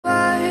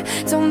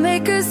fear don't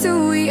make us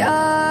who we are.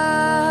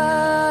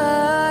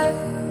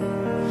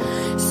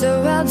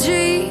 So I'll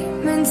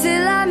dream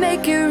until I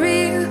make it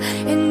real,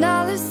 and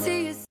all I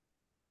see is.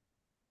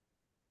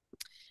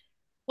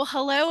 Well,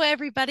 hello,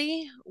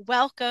 everybody.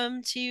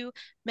 Welcome to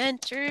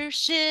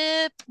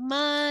Mentorship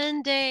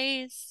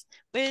Mondays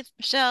with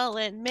Michelle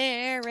and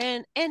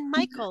Marin and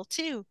Michael,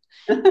 too.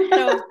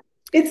 So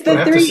It's Do I the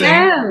have to three sing?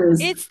 M's.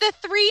 it's the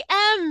three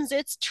M's.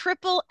 It's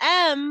triple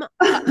M,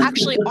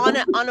 actually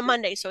on a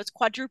Monday. So it's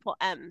quadruple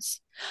M's.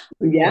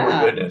 Oh my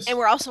Yeah, And goodness.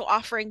 we're also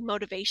offering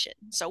motivation.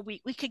 So we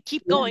could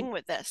keep yeah, going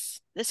with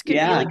this. This could be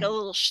yeah. like a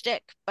little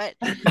shtick. But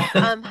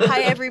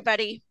hi,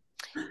 everybody.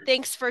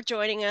 Thanks for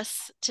joining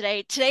us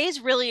today. Today is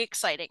really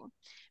exciting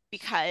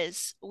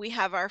because we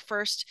have our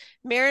first,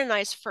 Mary and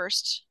I's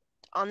first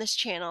on this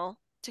channel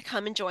to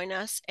come and join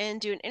us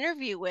and do an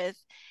interview with.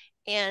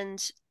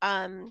 And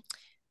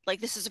like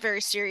this is a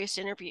very serious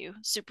interview,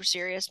 super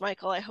serious.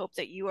 Michael, I hope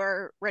that you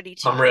are ready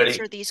to I'm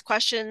answer ready. these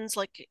questions.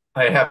 Like,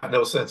 I have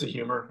no sense of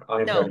humor. I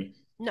am no, ready.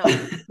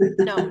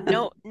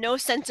 no, no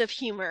sense of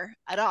humor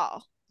at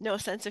all. No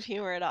sense of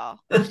humor at all.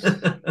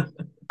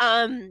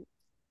 Um,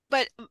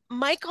 but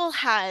Michael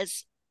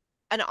has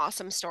an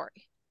awesome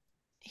story.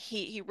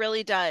 He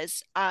really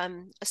does. A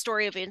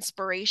story of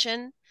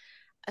inspiration,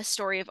 a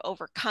story of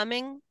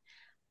overcoming,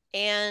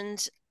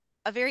 and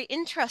a very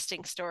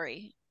interesting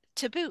story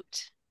to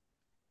boot.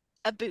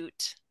 A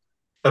boot.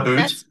 A And boot?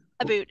 that's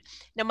a boot.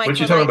 Now, What Michael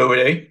you and talking I, about,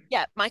 eh?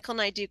 yeah, Michael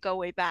and I do go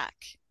way back.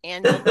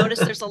 And you'll notice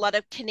there's a lot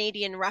of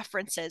Canadian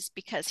references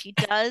because he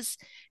does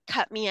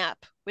cut me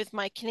up with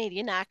my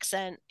Canadian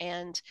accent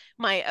and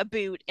my a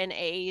boot and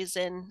A's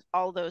and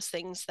all those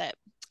things that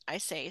I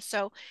say.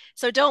 So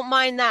don't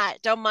mind that.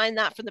 Don't mind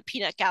that from the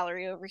peanut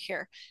gallery over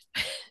here.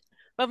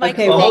 But Michael,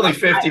 Okay, Well, I'm well, only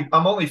 50.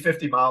 I'm only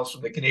 50 miles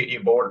from the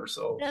Canadian border,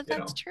 so yeah,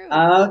 that's true.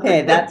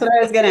 okay, that's what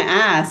I was going to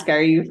ask.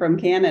 Are you from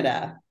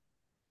Canada?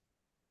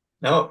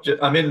 No,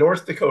 I'm in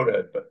North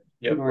Dakota, but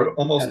yeah, North we're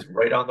almost Dakota.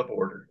 right on the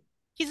border.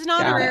 He's an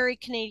Got it. honorary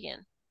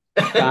Canadian.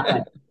 Got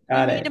it. We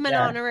Got made it. him an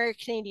Yeah. honorary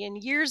Canadian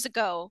years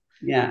ago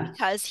Yeah.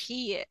 because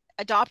he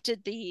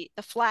adopted the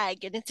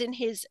flag and it's in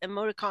his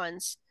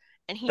emoticons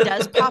and he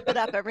does pop it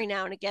up every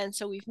now and again.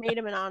 So we've made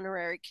him an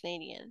honorary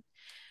Canadian.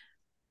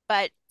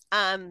 But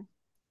um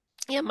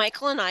yeah,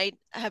 Michael and I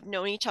have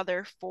known each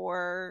other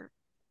for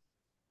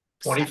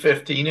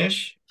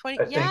 2015-ish, 20,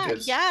 I think yeah,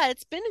 is. yeah,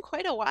 it's been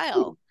quite a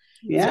while.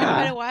 It's been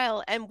quite Yeah. a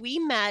while. And we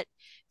met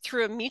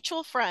through a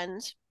mutual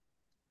friend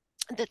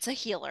that's a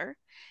healer.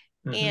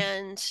 Mhm.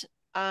 And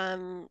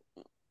um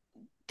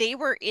they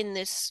were in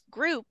this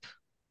group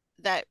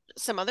that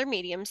some other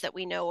mediums that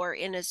we know are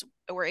in as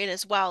were in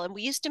as well. And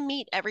we used to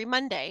meet every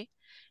Monday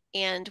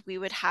and we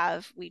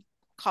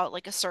call it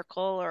like a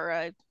circle or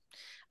a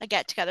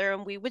get together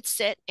and we would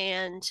sit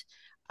and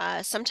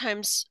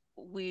sometimes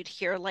we'd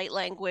hear light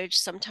language.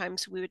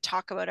 Sometimes we would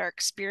talk about our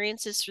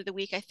experiences through the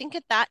week. I think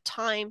at that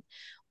time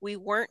we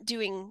weren't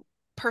doing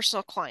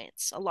personal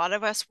clients. A lot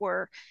of us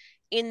were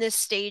in this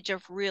stage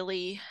of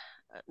really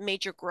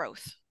major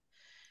growth.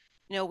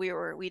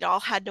 We'd all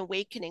had an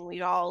awakening.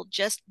 We'd all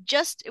just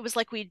it was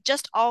like we'd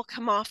just all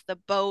come off the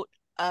boat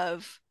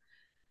of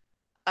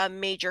a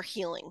major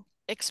healing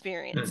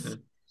experience.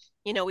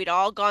 Mhm. We'd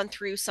all gone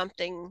through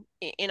something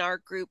in our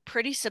group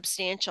pretty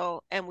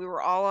substantial, and we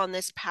were all on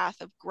this path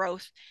of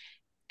growth,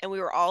 and we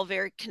were all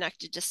very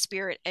connected to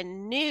spirit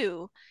and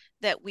knew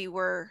that we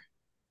were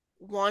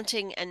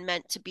wanting and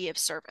meant to be of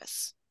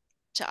service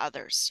to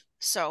others.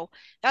 So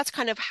that's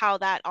kind of how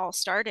that all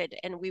started.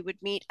 And we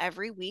would meet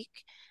every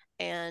week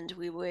and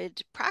we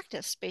would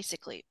practice,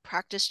 basically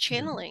practice Mhm.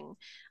 channeling,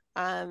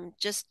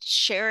 just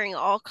sharing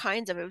all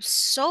kinds of it was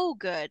so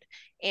good.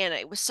 And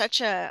it was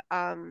such a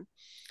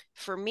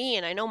for me,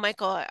 and I know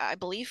Michael, I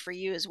believe for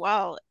you as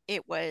well,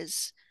 it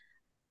was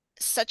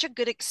such a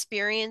good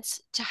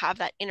experience to have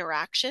that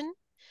interaction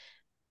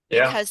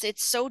Yeah. because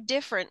it's so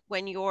different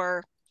when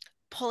you're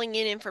pulling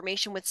in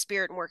information with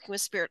spirit and working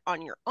with spirit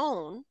on your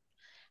own.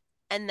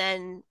 And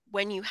then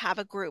when you have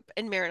a group,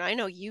 and Maren, I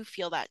know you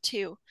feel that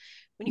too,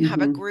 when you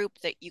have a Hmm. group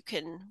that you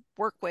can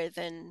work with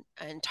and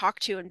talk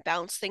to and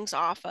bounce things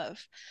off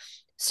of.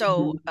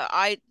 So Hmm.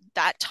 I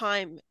that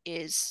time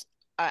is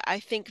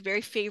I think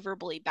very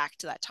favorably back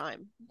to that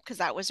time because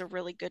that was a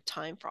really good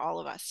time for all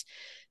of us.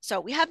 So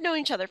we have known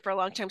each other for a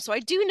long time. So I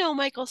do know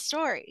Michael's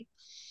story,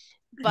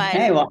 but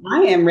Okay, well,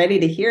 I am ready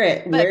to hear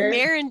it. but Where,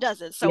 Marin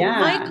doesn't. So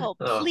yeah. Michael,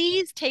 Oh,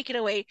 please take it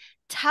away.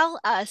 Tell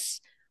us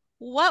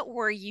what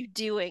were you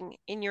doing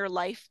in your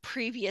life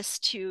previous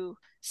to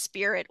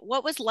spirit?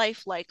 What was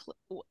life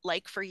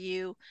like for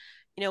you?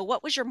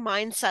 What was your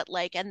mindset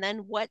like? And then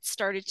what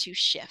started to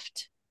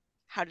shift?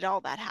 How did all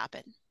that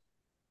happen?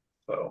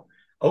 so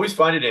always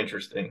find it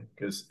interesting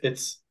because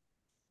it's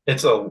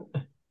a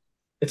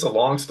it's a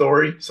long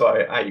story, so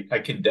I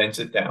condense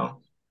it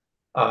down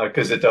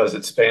because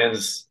it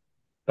spans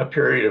a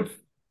period of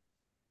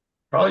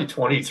probably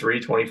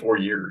 23, 24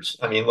 years.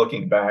 I mean,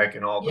 looking back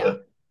and all Yeah.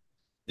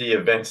 the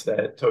events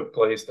that took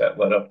place that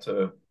led up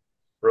to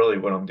really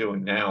what I'm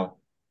doing now.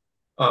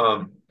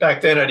 Back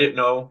then, I didn't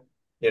know.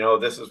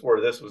 this is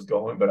where this was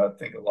going. But I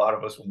think a lot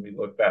of us, when we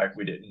look back,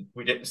 we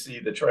didn't see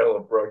the trail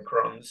of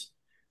breadcrumbs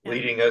Yeah.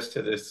 leading us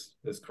to this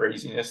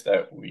craziness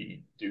that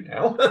we do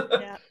now.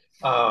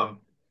 Yeah.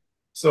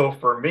 So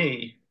for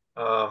me,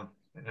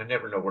 and I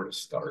never know where to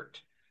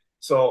start.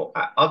 So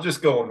I'll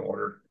just go in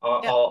order.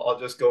 Yeah. I'll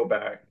just go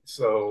back.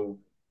 So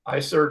I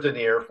served in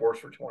the Air Force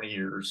for 20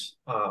 years,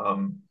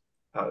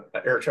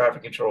 air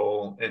traffic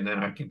control, and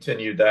then I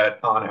continued that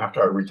on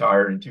after I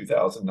retired in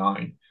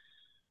 2009.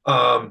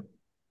 Um,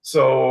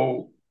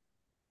 so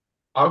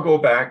I'll go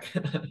back,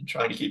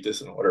 trying to keep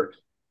this in order.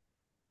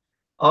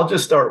 I'll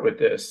just start with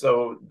this.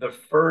 So the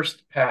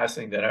first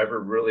passing that I ever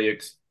really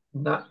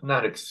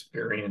not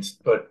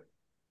experienced, but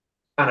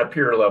on a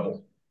peer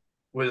level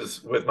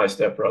was with my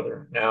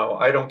stepbrother. Now,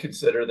 I don't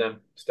consider them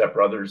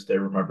stepbrothers, they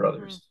were my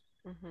brothers.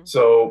 Mm-hmm.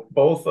 So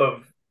both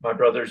of my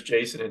brothers,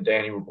 Jason and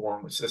Danny, were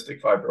born with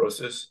cystic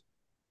fibrosis,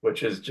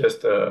 which is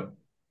just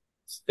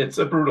it's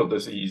a brutal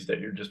disease that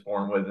you're just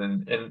born with,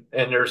 and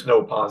there's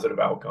no positive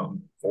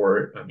outcome for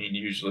it. I mean,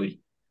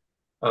 usually.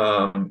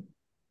 Um,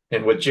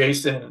 and with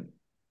Jason,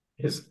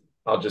 his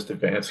I'll just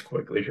advance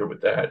quickly here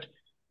with that.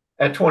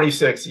 At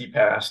 26, he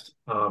passed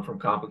from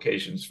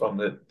complications from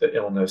the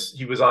illness.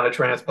 He was on a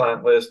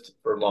transplant list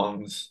for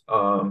lungs,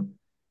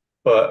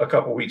 but a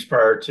couple weeks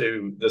prior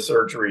to the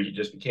surgery, he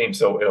just became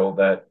so ill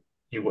that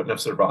he wouldn't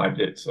have survived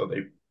it. So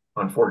they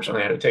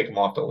unfortunately had to take him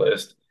off the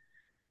list.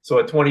 So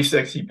at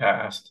 26, he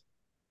passed.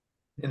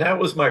 And that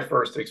was my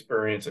first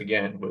experience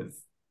again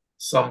with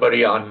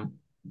somebody on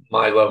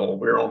my level.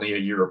 We're only a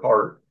year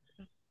apart.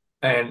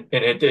 And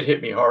it did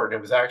hit me hard. And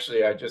it was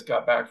actually, I just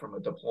got back from a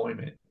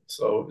deployment.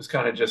 So it was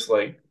kind of just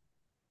like,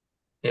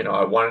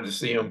 I wanted to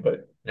see him,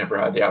 but never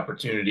had the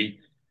opportunity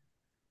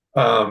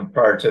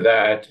prior to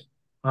that.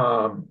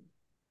 Um,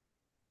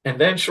 and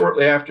then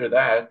shortly after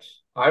that,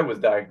 I was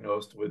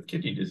diagnosed with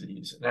kidney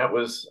disease. And that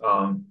was,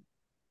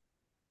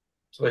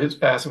 so his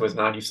passing was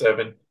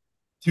 97.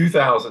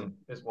 2000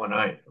 is when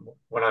I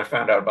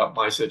found out about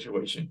my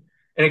situation.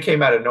 And it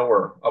came out of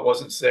nowhere. I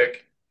wasn't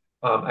sick.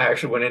 I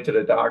actually went into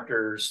the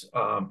doctors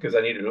because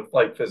I needed a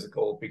flight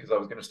physical because I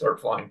was going to start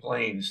flying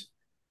planes.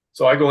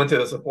 So I go into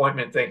this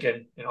appointment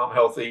thinking, I'm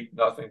healthy,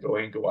 nothing, go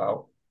in, go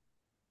out.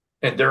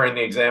 And during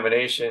the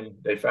examination,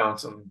 they found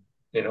some,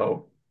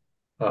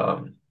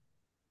 um,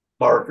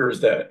 markers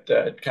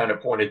that kind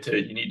of pointed to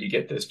you need to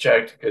get this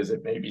checked because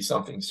it may be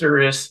something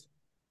serious.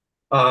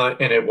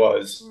 And it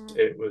was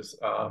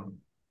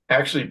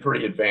actually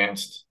pretty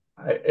advanced.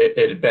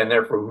 It had been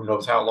there for who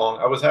knows how long.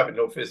 I was having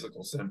no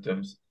physical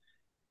symptoms.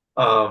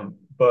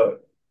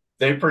 But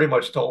they pretty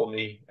much told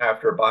me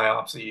after a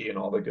biopsy and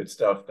all the good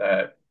stuff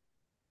that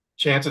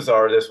chances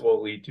are this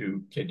will lead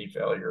to kidney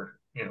failure,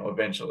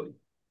 eventually.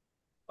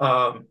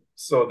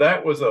 So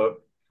that was a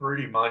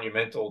pretty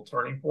monumental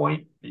turning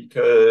point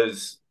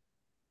because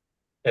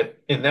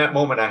in that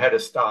moment I had to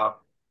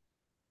stop.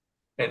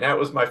 And that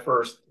was my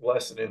first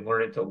lesson in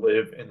learning to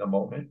live in the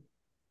moment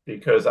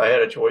because I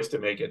had a choice to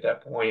make at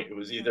that point. It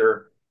was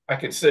either I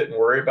could sit and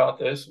worry about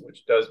this,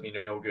 which does me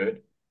no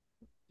good,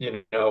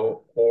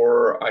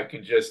 or I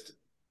can just,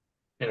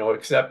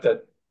 accept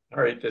that,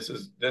 all right, this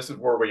is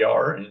where we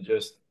are and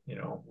just,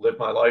 live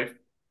my life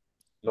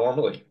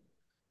normally.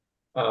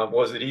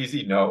 Was it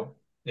easy? No.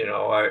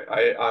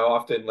 I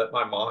often let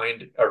my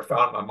mind or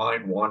found my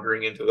mind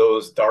wandering into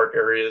those dark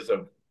areas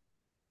of,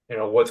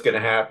 what's going to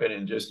happen.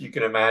 And just, you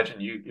can imagine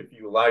if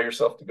you allow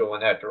yourself to go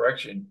in that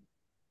direction,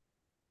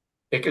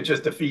 it could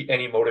just defeat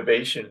any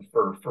motivation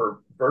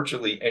for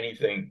virtually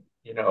anything,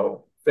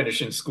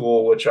 finishing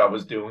school, which I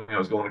was doing. I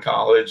was going to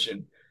college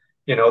and,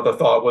 the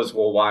thought was,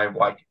 well,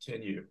 why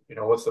continue?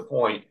 What's the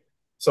point?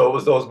 So it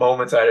was those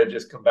moments I had to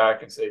just come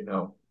back and say,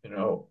 no,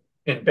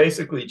 and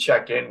basically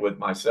check in with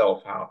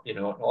myself, how, and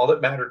all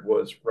that mattered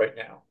was right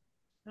now.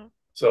 Yeah.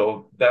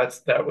 So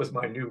that was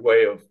my new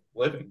way of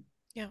living.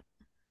 Yeah.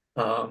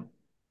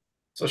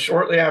 So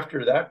shortly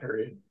after that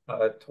period,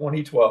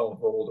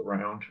 2012 rolled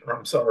around, or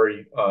I'm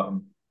sorry,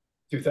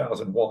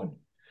 2001.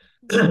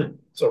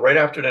 So right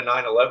after the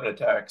 9/11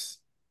 attacks,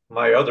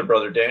 my other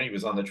brother Danny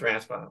was on the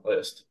transplant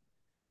list.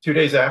 2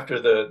 days after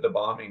the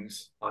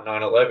bombings on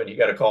 9/11, he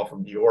got a call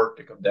from New York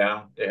to come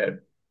down. They had a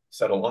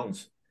set of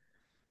lungs.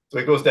 So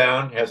he goes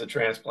down, has a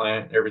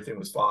transplant, everything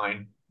was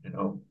fine,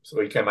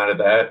 So he came out of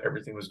that,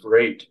 everything was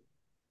great.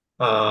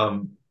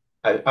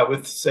 I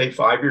would say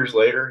 5 years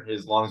later,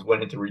 his lungs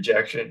went into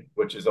rejection,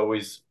 which is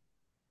always,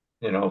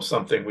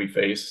 something we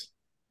face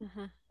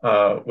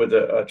with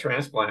a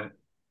transplant.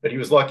 But he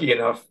was lucky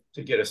enough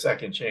to get a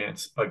second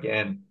chance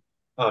again.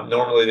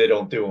 Normally they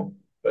don't do them,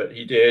 but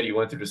he did. He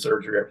went through the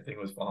surgery, everything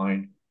was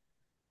fine.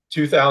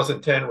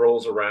 2010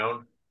 rolls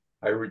around.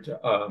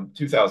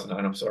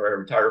 2009, I'm sorry, I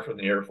retired from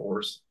the Air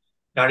Force.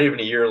 Not even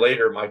a year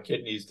later, my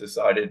kidneys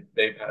decided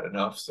they've had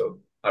enough, so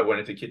I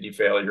went into kidney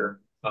failure.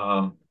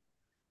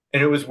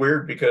 And it was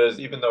weird because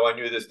even though I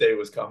knew this day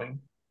was coming,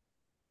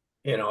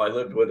 I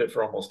lived with it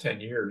for almost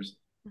 10 years.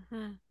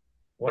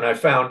 When I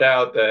found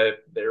out that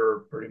they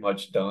were pretty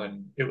much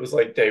done, it was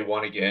like day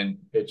one again.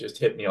 It just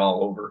hit me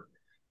all over.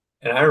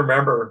 And I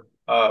remember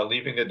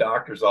leaving the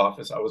doctor's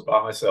office. I was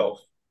by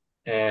myself,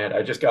 and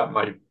I just got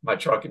in my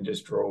truck and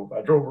just drove.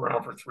 I drove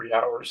around for 3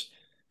 hours,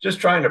 just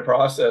trying to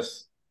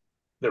process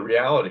the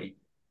reality.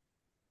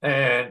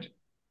 And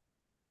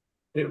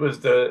it was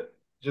the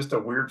just a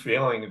weird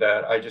feeling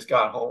that I just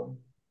got home,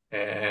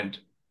 and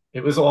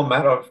it was all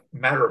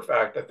matter of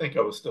fact. I think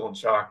I was still in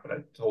shock, but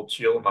I told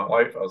Sheila, my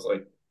wife, I was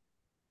like,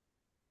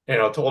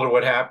 told her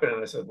what happened,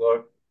 and I said,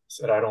 look, I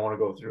said, I don't want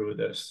to go through with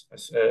this. I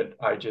said,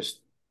 I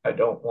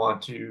don't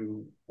want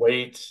to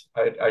wait.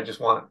 I just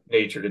want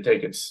nature to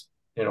take its,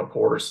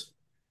 course.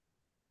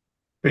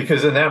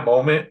 Because in that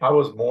moment, I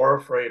was more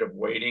afraid of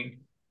waiting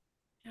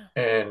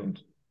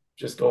and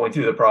just going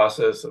through the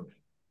process of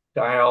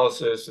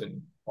dialysis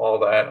and all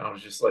that. I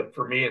was just like,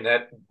 for me in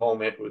that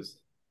moment, it was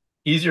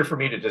easier for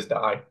me to just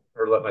die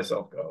or let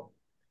myself go.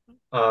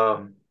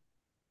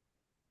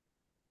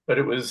 But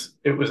it was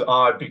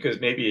odd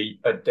because maybe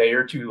a day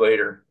or two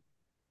later,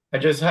 I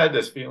just had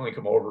this feeling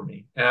come over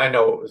me, and I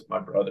know it was my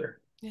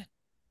brother. Yeah.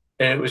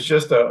 And it was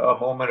just a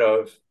moment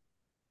of,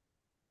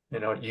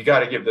 you got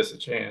to give this a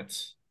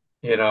chance,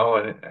 and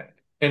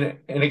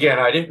again,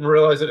 I didn't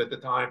realize it at the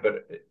time,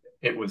 but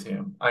it was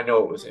him. I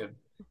know it was him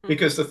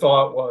because the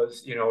thought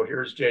was,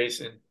 here's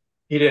Jason.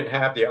 He didn't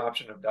have the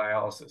option of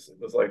dialysis. It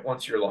was like,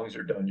 once your lungs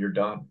are done, you're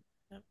done.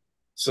 Yep.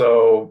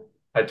 So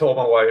I told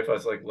my wife, I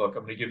was like, look,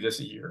 I'm going to give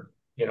this a year.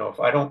 If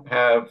I don't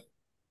have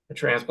a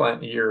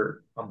transplant in a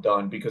year, I'm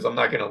done because I'm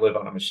not going to live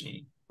on a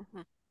machine.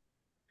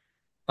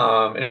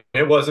 And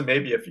it wasn't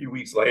maybe a few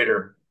weeks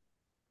later.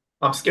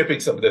 I'm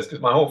skipping some of this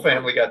because my whole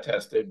family got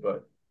tested,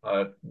 but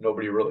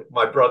nobody really.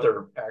 My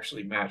brother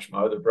actually matched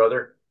my other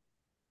brother.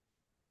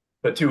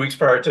 But 2 weeks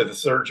prior to the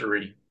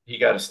surgery, he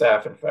got a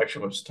staph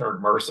infection, which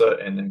turned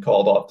MRSA, and then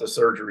called off the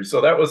surgery.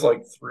 So that was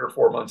like 3 or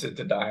 4 months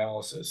into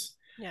dialysis.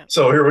 Yeah.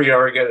 So here we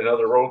are again,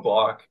 another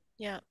roadblock.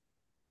 Yeah.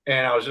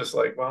 And I was just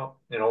like, well,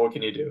 what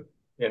can you do?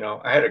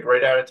 I had a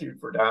great attitude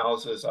for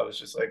dialysis. I was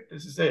just like,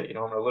 this is it. I'm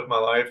going to live my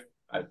life.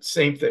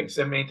 Same thing,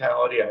 same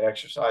mentality. I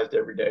exercised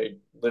every day,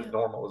 lived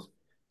normal as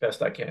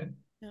best I can.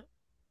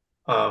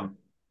 Yeah.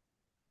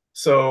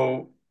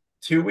 So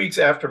 2 weeks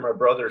after my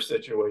brother's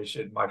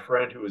situation, my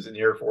friend who was in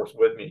the Air Force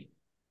with me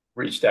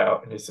reached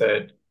out and he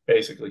said,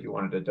 basically, he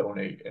wanted to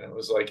donate. And it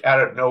was like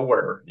out of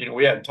nowhere.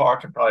 We hadn't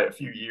talked in probably a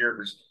few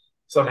years.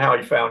 Somehow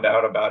he found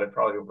out about it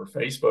probably over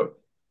Facebook.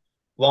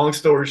 Long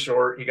story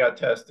short, he got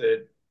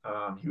tested.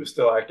 He was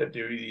still active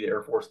duty. The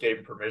Air Force gave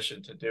him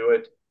permission to do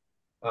it.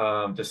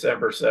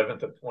 December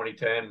 7th of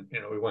 2010,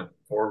 we went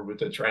forward with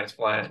the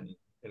transplant,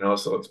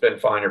 so it's been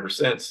fine ever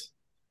since.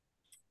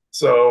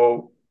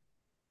 So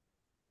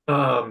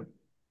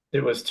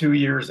it was 2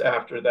 years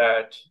after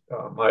that,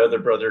 my other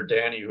brother,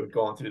 Danny, who had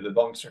gone through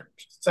the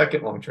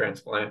second lung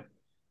transplant,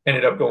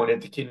 ended up going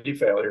into kidney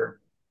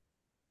failure,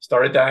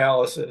 started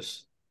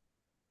dialysis.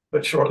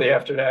 But shortly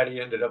after that,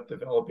 he ended up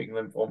developing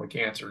lymphoma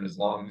cancer in his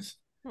lungs,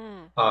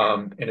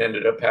 and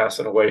ended up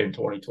passing away in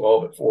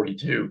 2012 at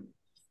 42.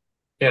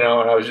 And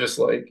I was just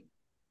like,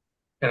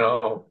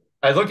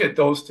 I look at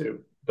those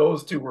two.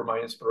 Those two were my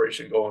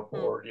inspiration going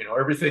forward.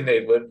 Everything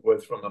they lived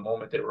with from the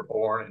moment they were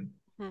born.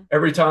 And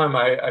every time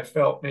I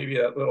felt maybe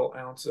that little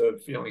ounce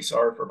of feeling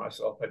sorry for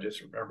myself, I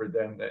just remembered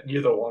them, that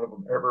neither one of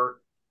them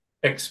ever,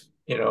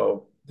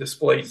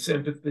 displayed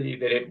sympathy.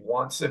 They didn't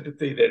want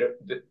sympathy.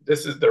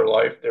 This is their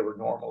life. They were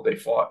normal. They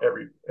fought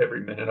every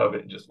minute of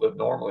it and just lived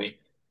normally.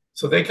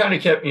 So they kind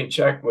of kept me in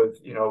check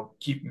with,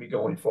 keeping me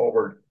going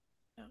forward.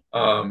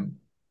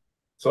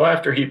 So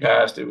after he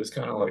passed, it was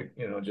kind of like,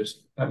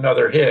 just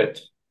another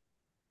hit.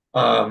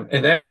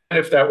 And then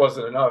if that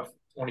wasn't enough,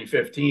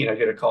 2015, I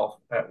get a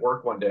call at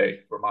work one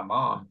day from my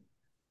mom,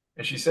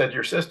 and she said,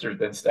 your sister's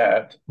been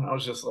stabbed. And I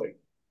was just like,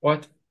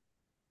 what?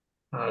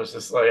 I was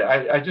just like,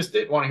 I just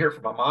didn't want to hear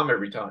from my mom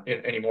every time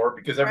anymore,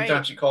 because every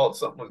time she called,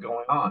 something was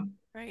going on.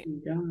 Right.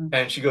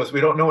 And she goes, we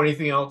don't know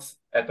anything else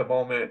at the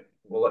moment.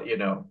 We'll let you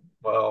know.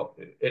 Well,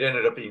 it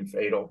ended up being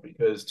fatal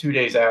because 2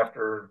 days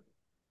after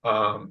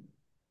the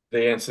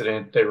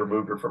incident, they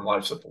removed her from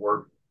life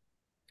support.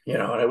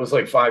 And it was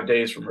like 5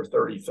 days from her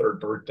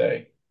 33rd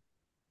birthday.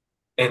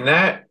 And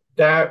that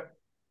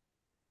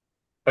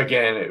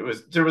again,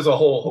 there was a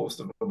whole host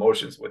of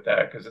emotions with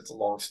that, because it's a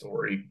long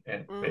story,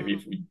 and maybe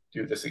if we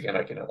do this again,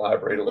 I can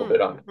elaborate a little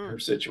bit on her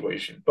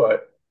situation.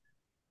 But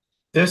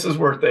this is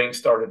where things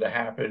started to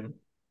happen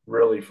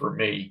really for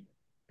me,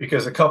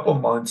 because a couple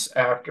months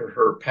after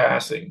her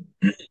passing,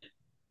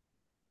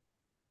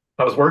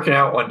 I was working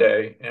out one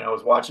day and I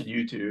was watching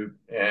YouTube,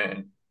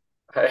 and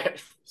I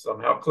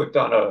somehow clicked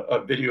on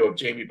a video of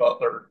Jamie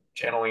Butler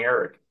channeling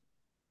Eric.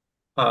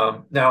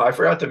 Now, I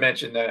forgot to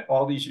mention that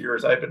all these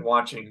years I've been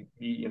watching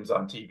mediums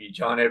on TV.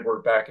 John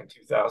Edward back in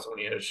 2000 when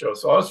he had a show,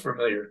 so I was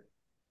familiar.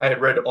 I had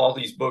read all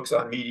these books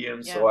on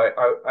mediums, so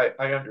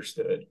I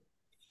understood.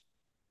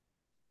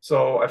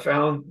 So I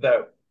found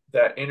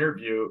that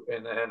interview,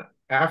 and then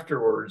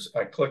afterwards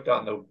I clicked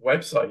on the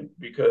website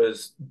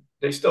because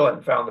they still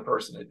hadn't found the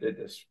person that did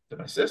this to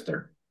my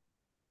sister.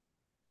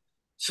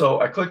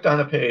 So I clicked on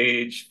the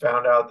page,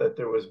 found out that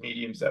there was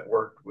mediums that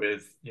worked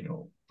with,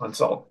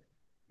 unsolved,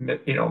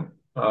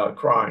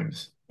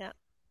 crimes. Yeah.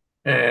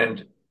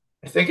 And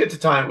I think at the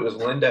time it was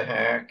Linda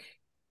Hack.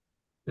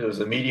 There was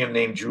a medium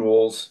named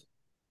Jules,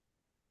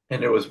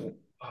 and there was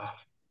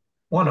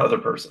one other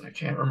person. I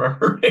can't remember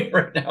her name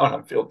right now, and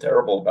I feel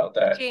terrible about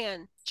that.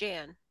 Jan.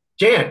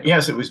 Jan,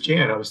 yes, it was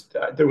Jan. I was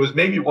there was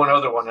maybe one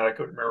other one that I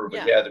couldn't remember,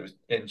 but Yeah. yeah, there was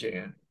in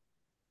Jan.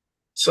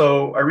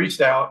 So I reached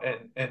out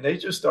and they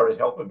just started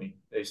helping me.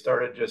 They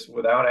started just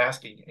without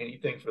asking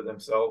anything for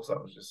themselves. I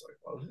was just like,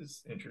 well, this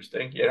is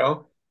interesting, you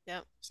know?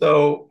 Yeah.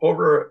 So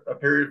over a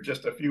period of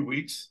just a few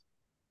weeks,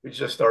 we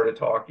just started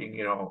talking,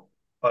 you know,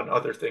 on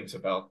other things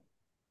about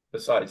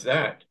besides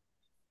that.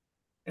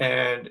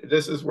 And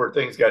this is where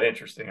things got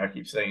interesting. I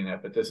keep saying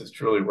that, but this is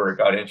truly where it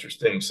got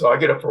interesting. So I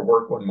get up for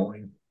work one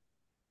morning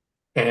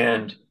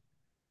and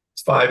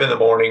it's 5 in the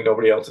morning.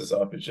 Nobody else is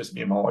up. It's just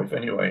me and my wife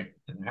anyway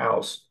in the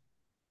house.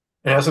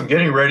 And as I'm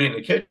getting ready in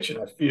the kitchen,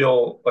 I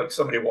feel like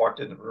somebody walked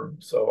in the room.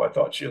 So I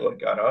thought Sheila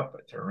got up.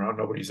 I turned around,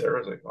 nobody's there. I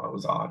was like, well, that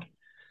was odd.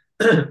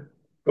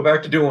 Go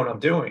back to doing what I'm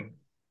doing.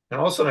 And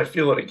all of a sudden I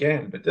feel it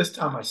again. But this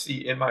time I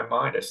see in my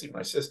mind, I see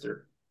my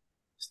sister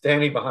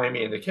standing behind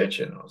me in the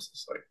kitchen. I was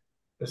just like,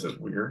 this is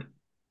weird.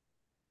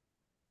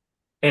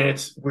 And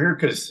it's weird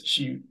because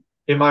she,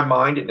 in my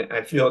mind, and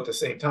I feel at the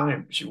same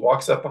time, she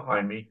walks up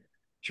behind me,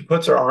 she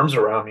puts her arms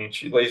around me, and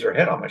she lays her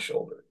head on my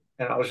shoulder.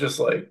 And I was just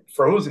like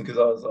frozen because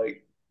I was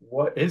like,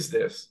 what is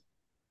this?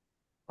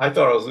 I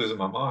thought I was losing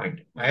my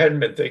mind. I hadn't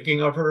been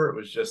thinking of her. It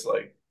was just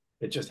like,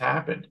 it just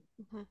happened.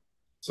 Mm-hmm.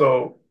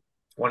 So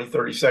 20,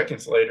 30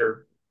 seconds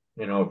later,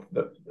 you know,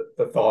 the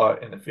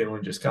thought and the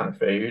feeling just kind of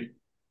fade.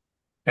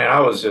 And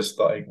I was just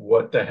like,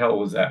 what the hell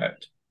was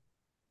that?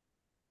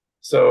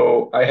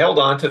 So I held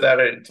on to that.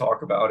 I didn't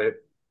talk about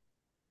it.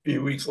 A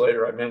few weeks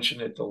later, I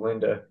mentioned it to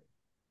Linda,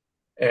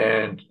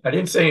 and I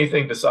didn't say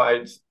anything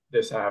besides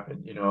this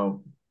happened, you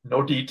know,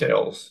 no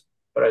details.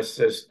 But I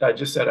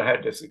just said I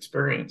had this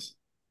experience.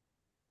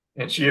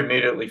 And she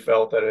immediately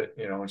felt that it,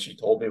 you know, and she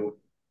told me,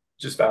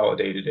 just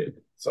validated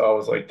it. So I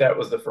was like, that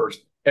was the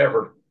first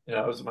ever, you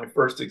know, it was my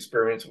first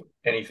experience with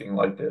anything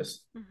like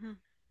this.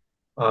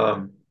 Mm-hmm.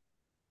 Um,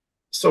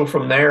 so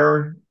from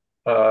there,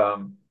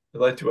 it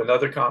led to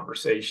another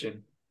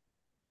conversation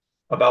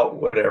about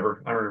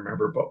whatever, I don't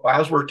remember, but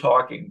as we're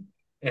talking,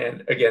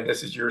 and again,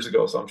 this is years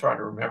ago, so I'm trying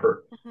to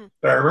remember, Mm-hmm.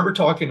 but I remember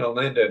talking to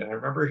Linda and I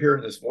remember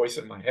hearing this voice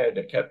in my head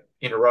that kept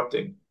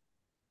interrupting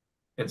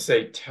and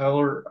say, tell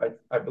her,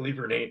 I believe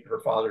her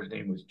father's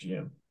name was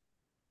Jim.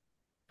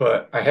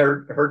 But I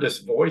heard this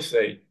voice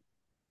say,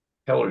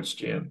 tell her it's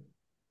Jim.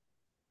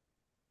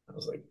 I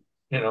was like,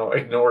 you know,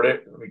 ignored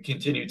it. We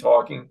continued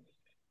talking.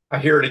 I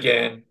hear it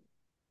again.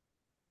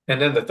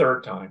 And then the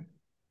third time,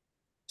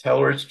 tell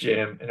her it's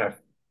Jim. And I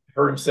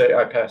heard him say,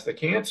 I passed the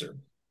cancer.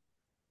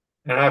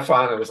 And I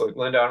finally was like,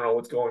 Linda, I don't know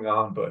what's going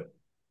on, but,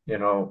 you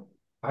know,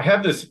 I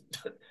have this,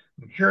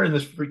 I'm hearing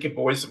this freaking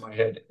voice in my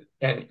head.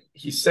 And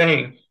he's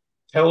saying,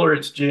 tell her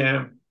it's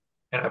Jim.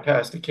 And I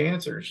passed the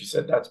cancer. And she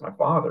said, that's my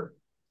father.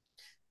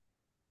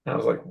 And I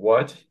was like,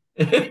 what?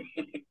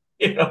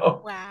 You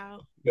know,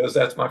 Wow. because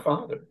that's my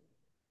father.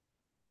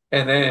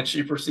 And then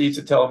she proceeds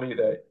to tell me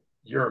that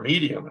you're a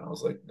medium. And I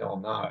was like, no,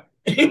 I'm not.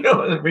 You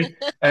know,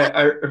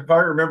 if I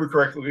remember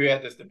correctly, we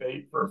had this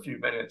debate for a few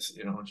minutes,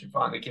 you know, and she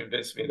finally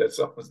convinced me that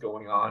something was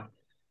going on.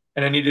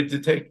 And I needed to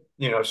take,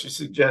 you know, she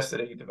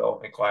suggested a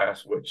development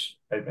class, which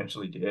I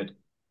eventually did.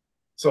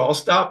 So I'll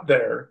stop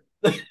there.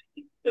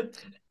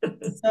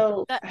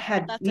 So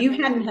That's you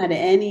amazing. hadn't had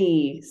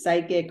any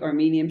psychic or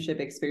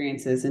mediumship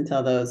experiences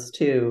until those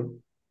two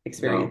No,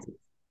 experiences?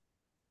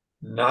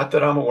 not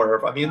that I'm aware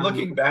of. I mean,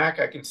 looking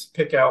back, I can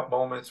pick out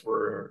moments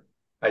where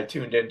I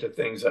tuned into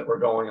things that were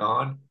going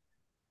on.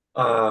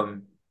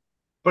 Um,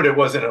 but I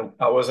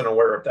wasn't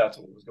aware if that's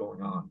what was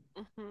going on.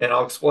 Mm-hmm. And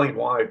I'll explain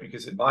why,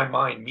 because in my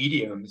mind,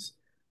 mediums,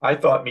 I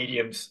thought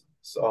mediums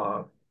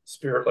saw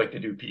spirit like to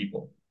do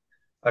people.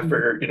 I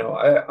figured, you know,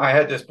 I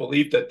had this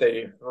belief that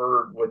they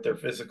heard with their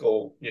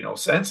physical, you know,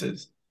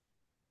 senses.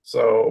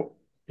 So,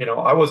 you know,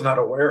 I was not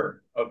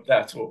aware of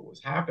that's what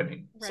was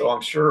happening. So Right.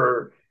 I'm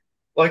sure,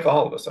 like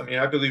all of us, I mean,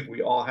 I believe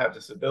we all have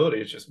this ability.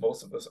 It's just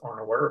most of us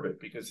aren't aware of it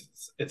because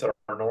it's our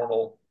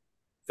normal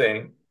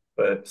thing,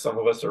 but some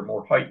of us are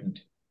more heightened,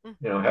 you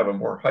know, Mm-hmm. have a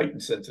more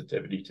heightened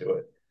sensitivity to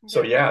it.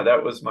 So Yeah. yeah,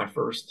 that was my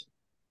first,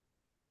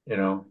 you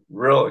know,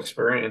 real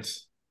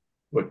experience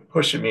with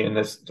pushing me in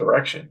this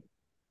direction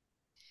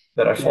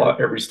that I Yeah. fought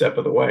every step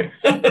of the way.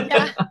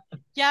 Yeah.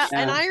 Yeah.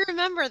 And Yeah. I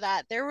remember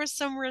that there was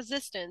some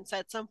resistance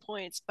at some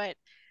points, but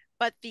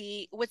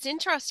the what's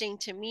interesting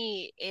to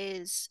me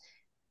is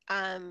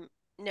um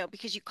no,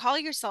 because you call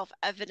yourself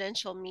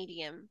evidential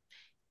medium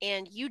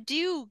and you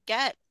do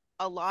get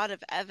a lot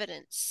of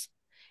evidence.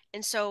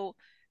 And so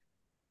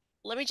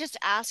let me just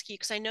ask you,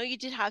 because I know you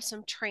did have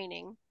some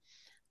training,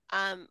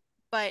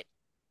 but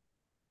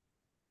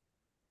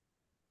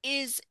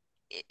is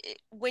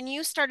when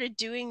you started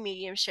doing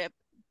mediumship,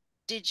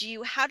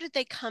 how did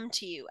they come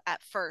to you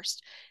at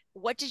first?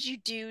 What did you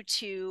do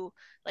to,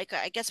 like,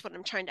 I guess what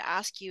I'm trying to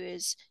ask you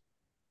is,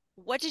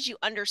 what did you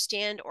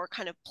understand or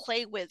kind of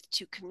play with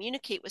to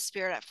communicate with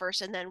spirit at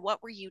first, and then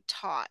what were you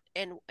taught,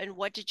 and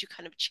what did you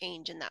kind of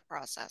change in that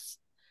process?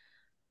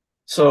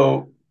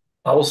 So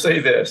I will say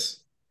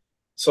this.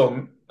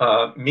 So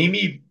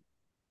Mimi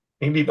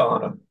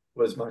Bonham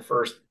was my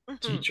first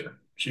Mm-hmm. teacher.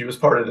 She was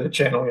part of the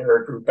channeling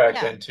era group back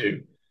Yeah. then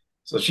too.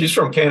 So she's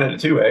from Canada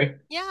too, eh?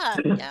 Yeah.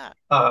 Yeah.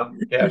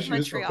 Yeah, she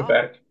was from Montreal.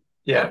 Quebec.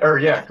 Yeah, Oh, or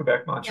yeah, yeah.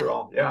 Quebec, Yeah.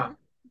 Montreal. Yeah.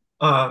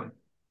 Mm-hmm. Um,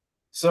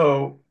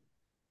 so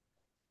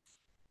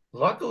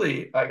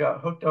luckily I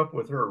got hooked up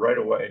with her right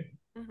away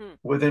Mm-hmm.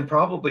 within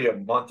probably a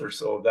month or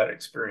so of that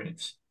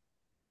experience.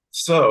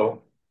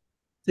 So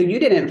So you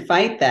didn't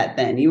fight that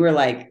then. You were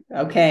like,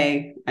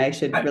 okay, I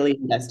should I really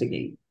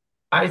investigate.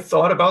 I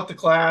thought about the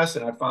class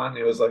and I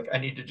finally was like, I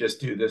need to just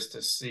do this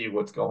to see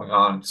what's going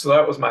on. So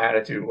that was my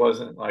attitude. It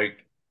wasn't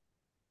like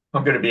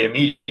I'm going to be a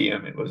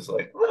medium. It was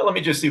like, well, let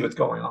me just see what's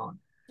going on.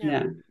 Yeah.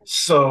 Yeah.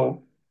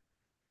 So,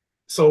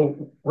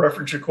 so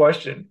reference your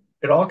question,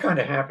 it all kind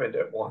of happened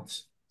at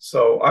once.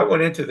 So I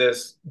went into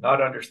this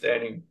not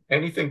understanding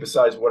anything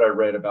besides what I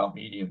read about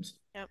mediums.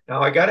 Yep.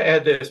 Now I got to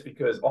add this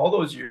because all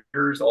those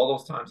years, all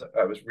those times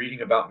I was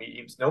reading about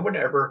mediums, no one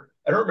ever,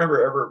 I don't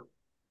remember ever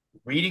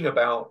reading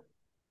about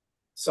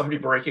somebody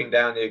breaking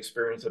down the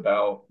experience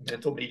about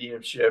mental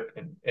mediumship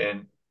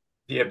and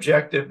the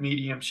objective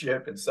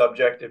mediumship and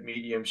subjective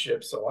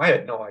mediumship. So I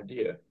had no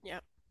idea.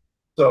 Yep.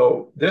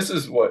 So this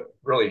is what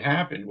really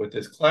happened with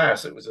this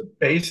class. It was a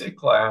basic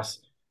class,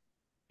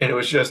 and it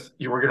was just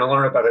you were going to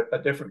learn about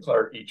a different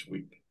clair each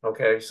week.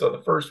 Okay, so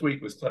the first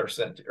week was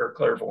clairsent or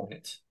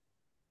clairvoyance.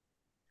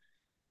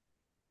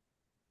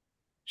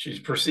 She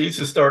proceeds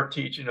to start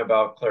teaching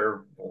about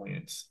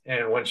clairvoyance,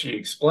 and when she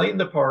explained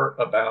the part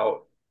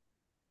about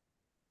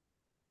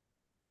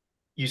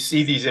you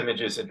see these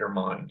images in your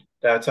mind.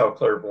 That's how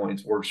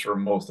clairvoyance works for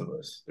most of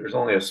us. There's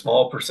only a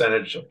small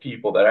percentage of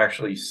people that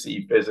actually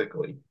see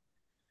physically.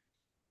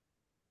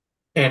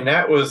 And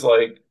that was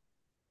like,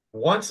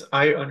 once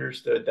I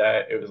understood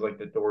that, it was like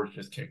the doors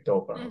just kicked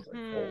open. I was like,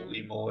 Mm-hmm.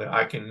 holy moly,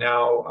 I can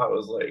now, I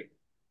was like,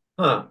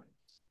 huh.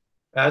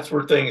 That's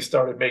where things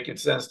started making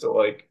sense to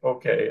like,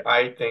 okay,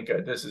 I think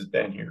this has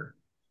been here.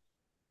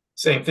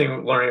 Same thing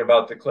with learning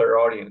about the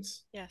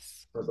clairaudience.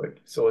 Yes. I was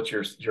like, so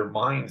it's your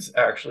mind's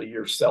actually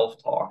your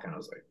self-talk. And I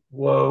was like,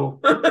 whoa,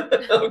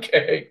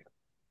 okay.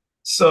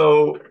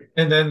 So,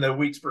 and then the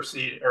weeks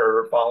preceding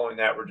or following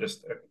that were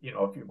just, a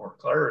few more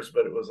clairs,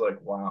 but it was like,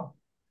 wow.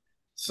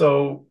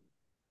 So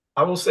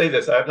I will say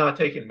this, I have not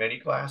taken many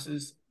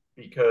classes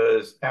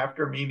because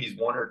after Mimi's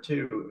one or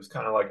two, it was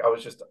kind of like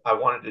I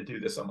wanted to do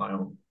this on my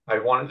own. I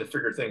wanted to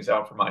figure things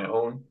out for my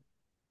own.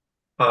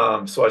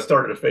 So I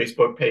started a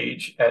Facebook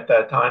page at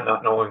that time,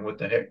 not knowing what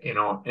the heck,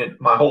 and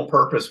my whole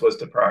purpose was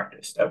to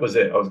practice. That was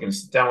it. I was going to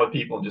sit down with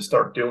people and just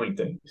start doing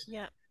things.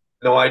 Yeah.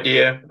 No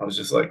idea. I was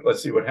just like,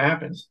 let's see what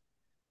happens.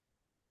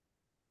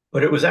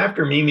 But it was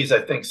after Mimi's,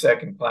 I think,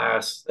 second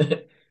class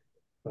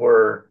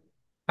where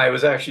I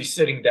was actually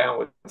sitting down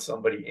with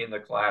somebody in the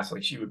class.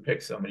 Like she would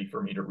pick somebody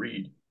for me to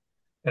read.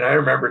 And I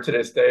remember to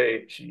this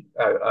day,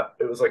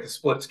 it was like a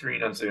split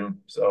screen on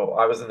Zoom. So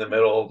I was in the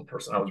middle, the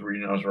person I was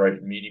reading, I was right,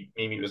 and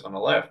Mimi was on the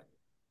left.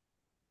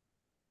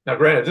 Now,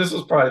 granted, this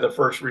was probably the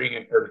first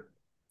reading or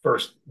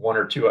first one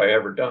or two I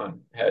ever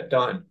had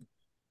done.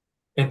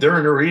 And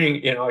during the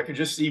reading, I could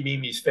just see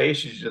Mimi's face.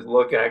 She's just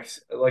looking at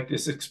like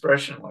this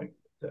expression, like,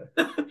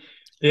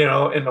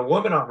 and the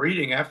woman I'm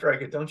reading after I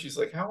get done, she's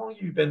like, "How long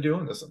have you been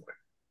doing this?" I'm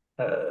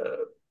like,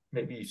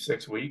 maybe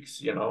 6 weeks.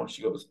 She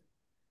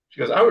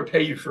goes, "I would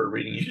pay you for a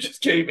reading you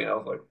just gave me." I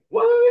was like,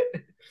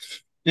 "What?"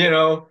 You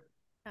know.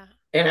 Yeah.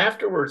 And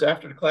afterwards,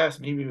 after the class,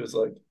 Mimi was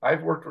like,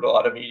 "I've worked with a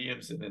lot of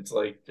mediums, and it's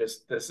like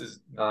just this is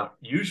not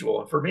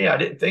usual." And for me, I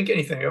didn't think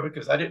anything of it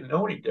because I didn't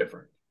know any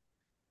different.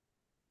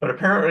 But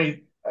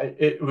apparently,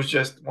 it was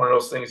just one of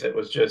those things that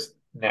was just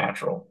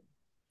natural.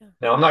 Yeah.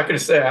 Now, I'm not going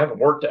to say I haven't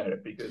worked at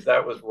it because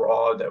that was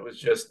raw. That was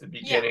just the Yeah.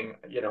 beginning,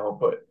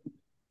 but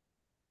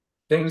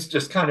things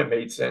just kind of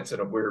made sense in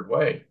a weird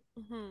way.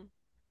 Mm-hmm.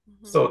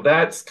 Mm-hmm. So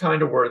that's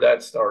kind of where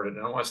that started.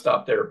 And I want to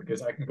stop there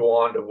because I can go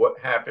on to what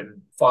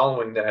happened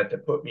following that to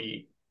put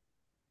me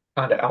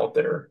kind of out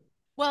there.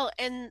 Well,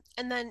 and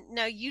then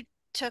now you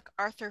took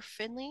Arthur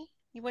Finley.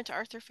 You went to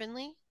Arthur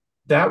Finley?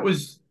 That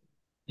was,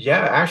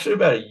 yeah, actually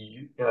about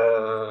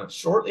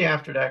shortly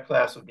after that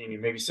class with me,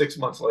 maybe 6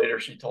 months later,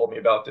 she told me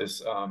about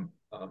this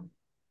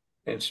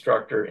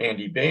instructor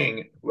Andy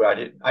Bing, who I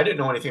didn't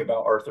know anything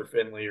about Arthur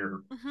Finley or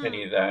Mm-hmm.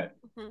 any of that.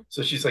 Mm-hmm.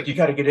 So she's like, "You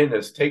got to get in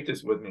this, take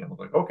this with me." I was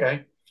like,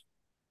 "Okay."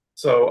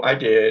 So I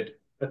did.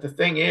 But the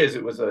thing is,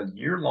 it was a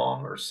year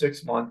long or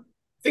 6 month,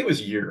 I think it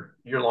was a year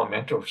long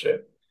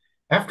mentorship.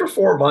 After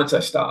 4 months, I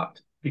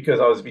stopped because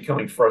I was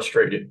becoming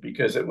frustrated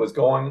because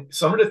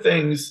some of the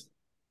things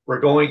were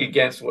going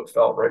against what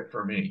felt right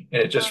for me.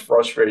 And it just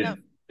Yeah.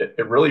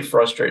 it really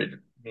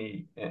frustrated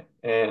me.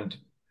 And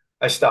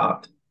I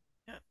stopped.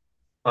 Yeah.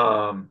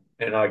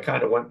 And I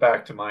kind of went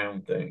back to my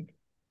own thing.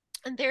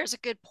 And there's a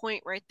good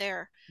point right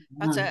there.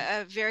 That's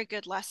Yeah. a very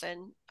good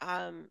lesson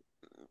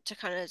to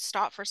kind of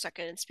stop for a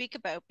second and speak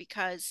about,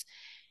 because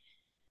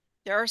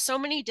There are so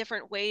many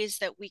different ways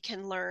that we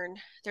can learn.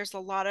 There's a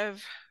lot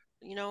of,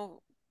 you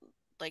know,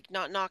 like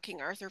not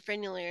knocking Arthur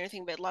Findlay or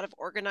anything, but a lot of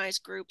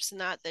organized groups and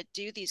that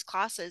do these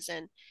classes,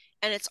 and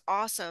it's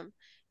awesome.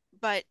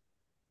 But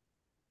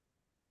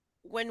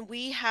when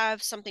we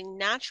have something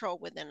natural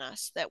within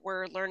us that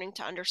we're learning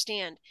to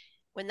understand,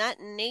 when that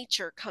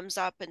nature comes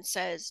up and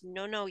says,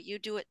 no, no, you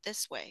do it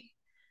this way,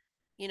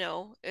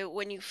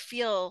 when you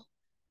feel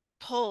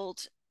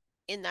pulled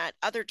in that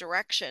other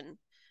direction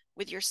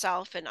with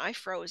yourself, and I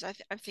froze. I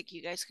think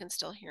you guys can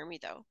still hear me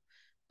though,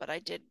 but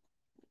I hear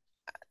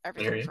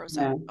everything you. froze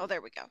up. Yeah. Oh,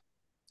 there we go.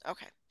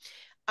 Okay.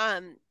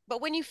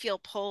 But when you feel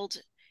pulled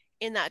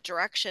in that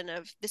direction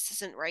of this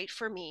isn't right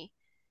for me,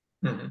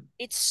 Hmm.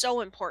 it's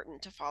so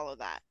important to follow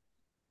that.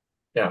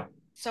 Yeah.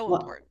 So Well,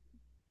 important.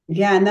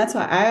 yeah, and that's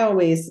why I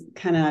always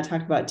kind of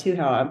talk about too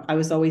how I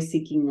was always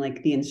seeking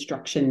like the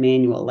instruction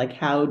manual, like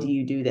how do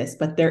you do this?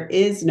 But there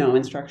is no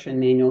instruction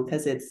manual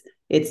because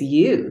it's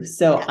you.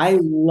 So Yes. I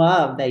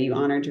love that you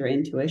honored your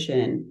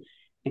intuition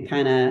and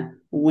kind of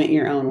went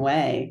your own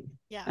way.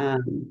 Yeah.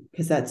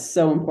 Because that's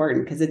so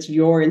important because it's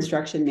your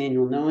instruction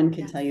manual. No one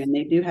can Yes. tell you, and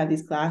they do have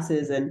these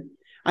classes, and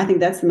I think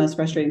that's the most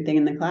frustrating thing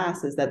in the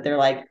class is that they're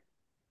like,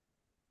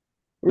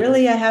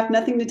 really, I have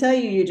nothing to tell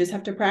you. You just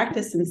have to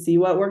practice and see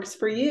what works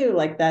for you.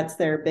 Like that's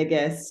their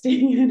biggest,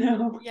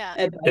 Yeah.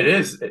 It advice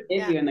is. they give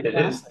Yeah. you in the It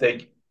class. is.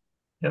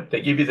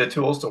 They give you the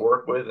tools to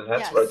work with, and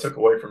that's what I Yes. took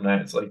away from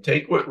that. It's like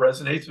take what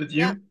resonates with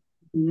Yep.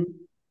 you.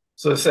 Mhm.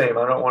 So the same,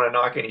 I don't want to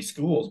knock any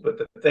schools, but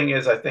the thing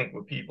is, I think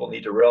what people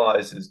need to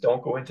realize is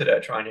don't go into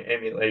that trying to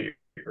emulate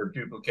or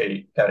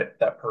duplicate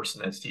that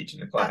person that's teaching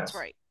the That's class.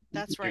 right.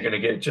 That's You're right. going to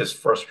get just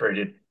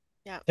frustrated.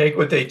 Yeah. Take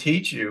what they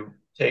teach you,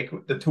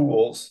 take the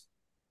tools,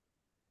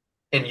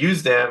 and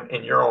use them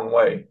in your own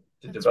way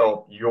to That's right.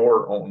 develop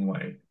your own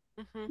way.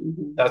 Hmm.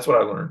 Mhm. That's what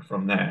I learned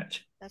from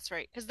that. That's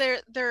right. Because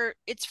they're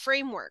it's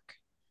framework.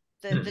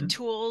 The Hmm.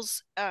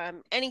 tools,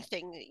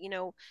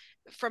 anything,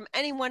 from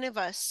any one of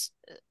us,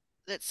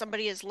 that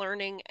somebody is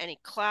learning any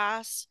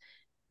class,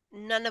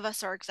 none of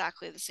us are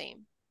exactly the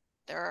same.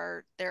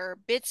 There are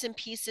bits and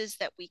pieces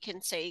that we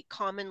can say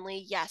commonly,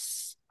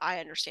 yes, I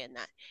understand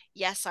that.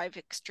 Yes, I've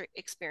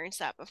experienced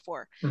that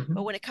before. But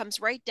Hmm. when it comes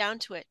right down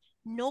to it,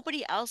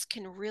 nobody else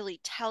can really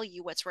tell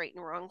you what's right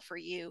and wrong for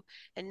you,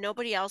 and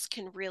nobody else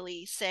can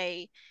really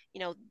say, you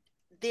know,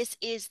 this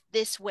is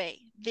this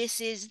way. This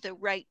is the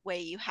right way.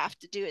 You have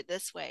to do it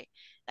this way.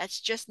 That's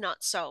just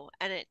not so.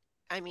 And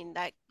I mean,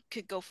 that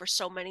could go for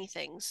so many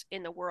things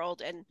in the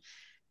world and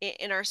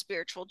in our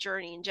spiritual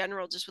journey in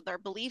general, just with our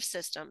belief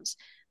systems.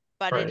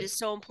 But it Right. is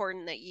so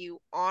important that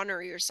you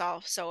honor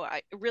yourself. So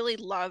I really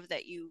love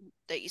that you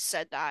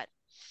said that,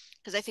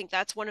 because I think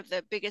that's one of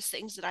the biggest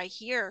things that I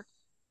hear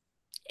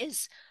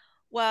is,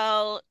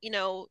 well,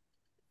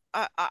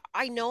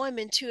 I know I'm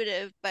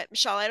intuitive, but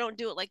Michelle, I don't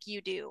do it like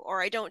you do,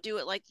 or I don't do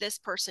it like this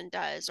person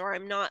does, or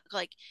I'm not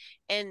like,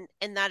 and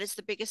that is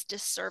the biggest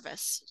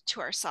disservice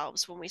to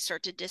ourselves when we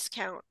start to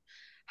discount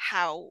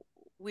how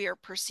we are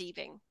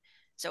perceiving.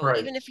 So Right.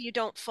 even if you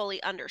don't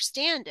fully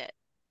understand it,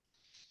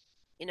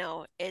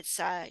 it's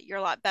you're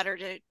a lot better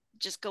to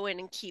just go in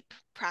and keep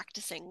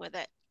practicing with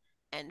it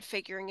and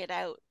figuring it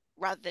out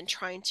rather than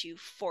trying to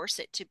force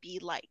it to be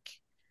like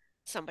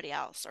somebody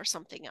else or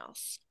something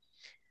else.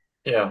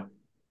 Yeah.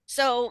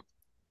 So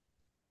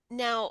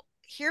now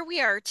here we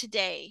are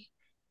today,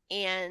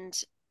 and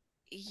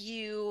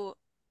you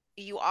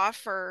you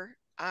offer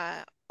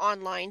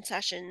online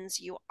sessions,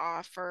 you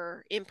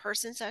offer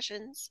in-person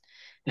sessions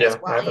as Yeah. I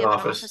well. have You an have an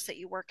office office. that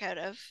you work out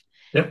of.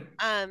 Yep.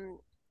 Um,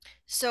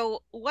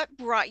 so what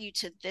brought you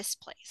to this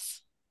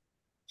place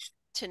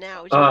to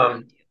now doing what you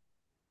Um, do?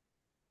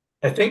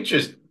 I think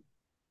just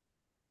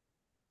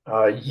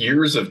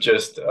years of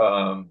just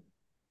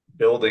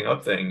building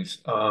up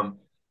things.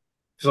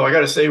 So I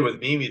got to say with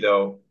Mimi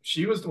though,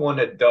 she was the one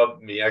that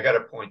dubbed me. I got to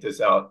point this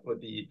out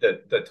with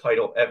the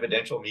title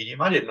Evidential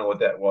Medium. I didn't know what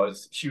that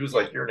was. She was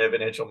Yeah. like, "You're an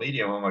evidential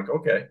medium." I'm like,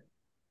 "Okay."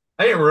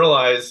 I didn't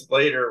realize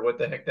later what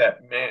the heck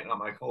that meant. I'm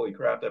like, "Holy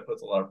crap, that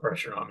puts a lot of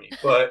pressure on me."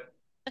 But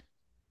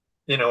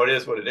it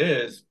is what it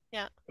is.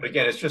 Yeah. But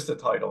again, it's just a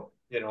title.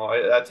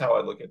 That's how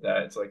I look at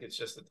that. It's like it's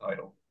just a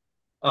title.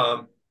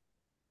 Um,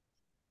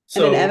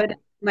 And an so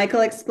evidence,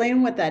 Michael,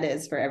 explain what that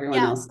is for everyone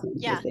Yeah. else in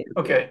Yeah. case they don't.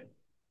 okay,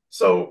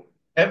 so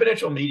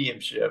evidential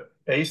mediumship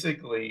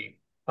basically,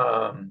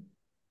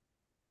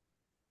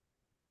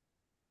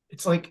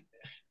 it's like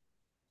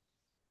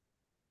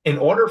in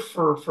order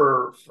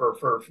for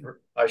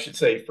I should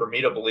say for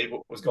me to believe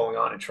what was going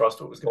on and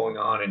trust what was going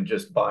on and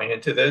just buy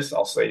into this,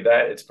 I'll say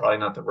that it's probably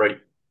not the right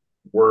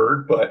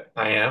word, but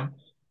I am.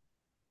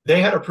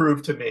 They had to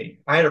prove to me,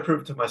 I had to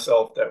prove to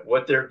myself that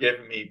what they're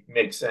giving me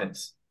makes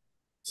sense.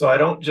 So I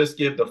don't just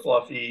give the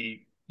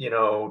fluffy,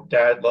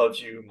 dad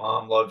loves you,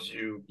 mom loves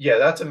you. Yeah,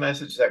 that's a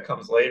message that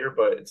comes later,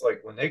 but it's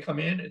like when they come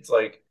in, it's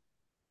like,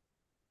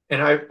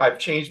 and I've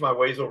changed my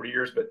ways over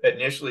years, but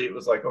initially it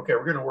was like, okay,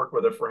 we're going to work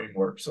with a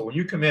framework. So when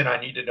you come in,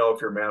 I need to know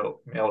if you're male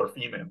or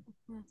female.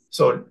 Mm.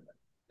 So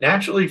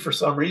naturally, for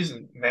some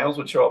reason, males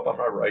would show up on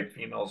my right,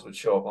 females would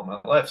show up on my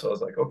left. So I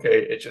was like,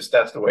 okay, it's just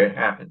that's the way it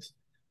happens.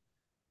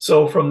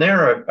 So from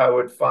there, I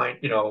would find,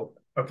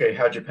 okay,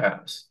 how'd you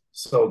pass?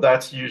 So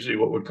that's usually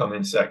what would come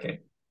in second.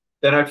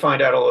 Then I'd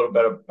find out a little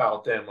bit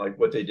about them, like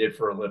what they did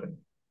for a living.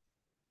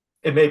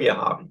 It may be a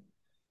hobby.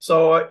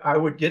 So I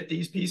would get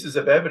these pieces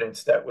of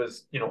evidence that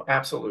was,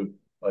 absolute.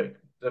 Like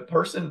the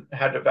person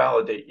had to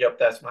validate, yep,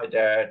 that's my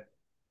dad.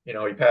 He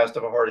passed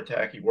of a heart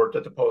attack. He worked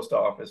at the post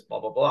office, blah,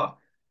 blah, blah.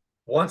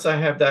 Once I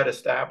have that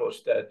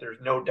established, that there's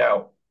no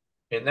doubt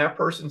in that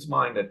person's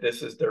mind that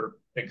this is their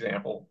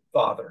example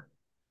father.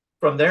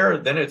 From there,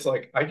 then it's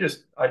like I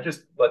just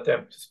let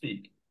them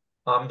speak.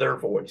 I'm their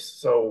voice.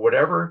 So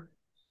whatever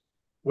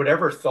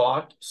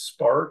thought,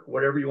 spark,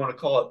 whatever you want to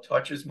call it,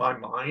 touches my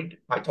mind,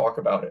 I talk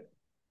about it.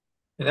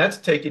 And that's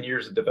taken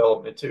years of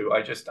development too.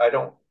 I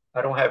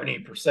don't have any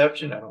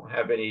perception. I don't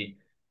have any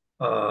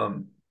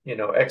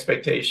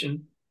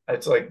expectation.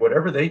 It's like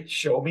whatever they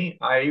show me,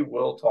 I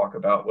will talk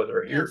about,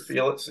 whether I hear it, Yes.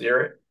 feel it,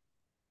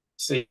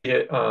 see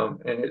it.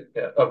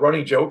 A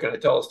running joke, and I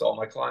tell this to all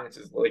my clients,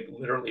 is like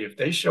literally if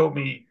they show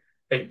me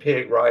a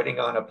pig riding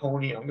on a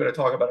pony, I'm going to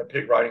talk about a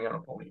pig riding on a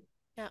pony.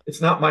 Yeah.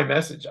 It's not my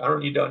message. I don't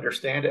need to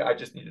understand it. I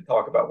just need to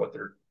talk about what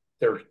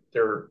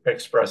they're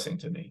expressing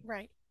to me.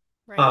 Right.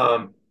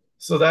 Right.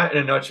 So that in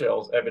a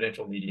nutshell is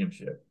evidential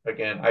mediumship.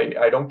 Again,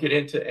 I don't get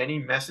into any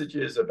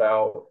messages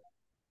about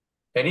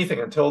anything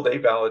until they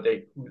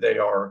validate who they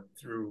are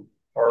through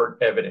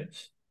hard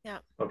evidence. Yeah.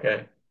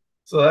 Okay.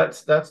 So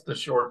that's the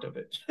short of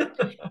it.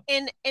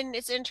 And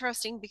it's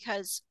interesting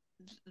because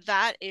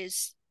that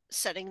is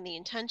setting the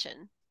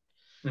intention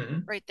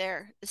Mhm. right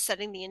there, is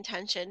setting the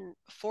intention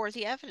for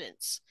the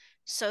evidence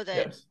so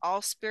that Yes.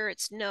 all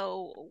spirits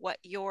know what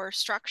your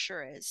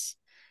structure is.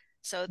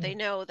 So they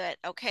know that,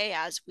 okay,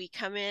 as we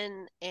come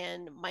in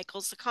and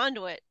Michael's the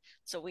conduit,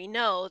 so we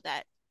know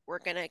that we're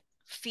going to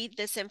feed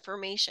this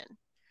information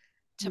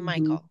to Mhm.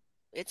 Michael.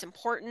 It's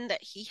important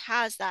that he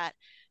has that,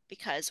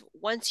 because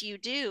once you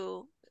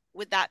do,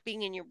 with that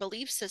being in your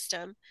belief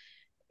system,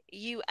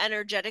 you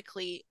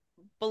energetically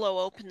blow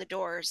open the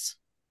doors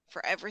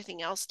for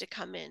everything else to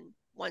come in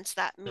once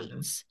that Mhm.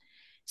 meets.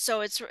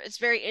 So it's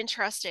very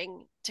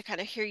interesting to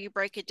kind of hear you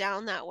break it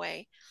down that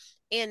way.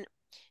 And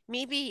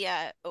maybe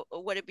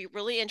what it'd be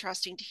really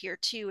interesting to hear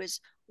too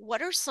is,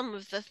 what are some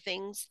of the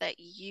things that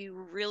you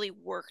really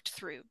worked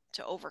through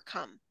to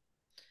overcome?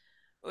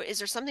 Is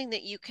there something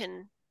that you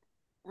can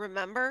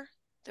remember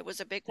that was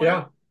a big one?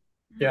 Yeah.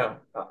 Yeah.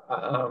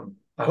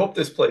 I hope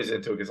this plays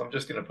into it because I'm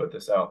just going to put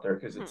this out there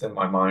because Mhm. it's in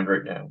my mind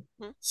right now.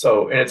 Mhm.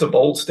 So, and it's a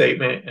bold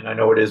statement, and I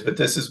know it is, but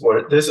this is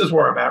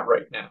where I'm at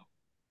right now.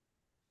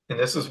 And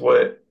this is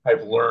what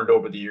I've learned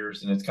over the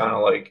years. And it's kind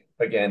of like,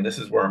 again, this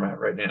is where I'm at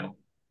right now.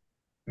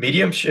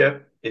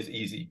 Mediumship is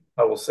easy.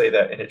 I will say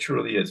that. And it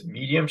truly is.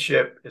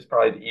 Mediumship is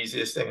probably the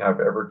easiest thing I've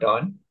ever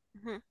done.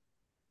 Mhm.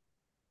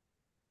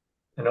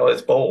 I know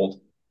it's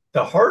bold.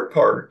 The hard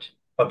part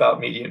about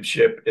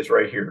mediumship is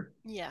right here.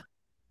 Yeah.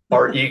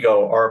 Our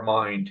ego, our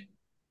mind,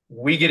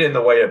 we get in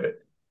the way of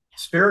it.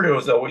 Spirit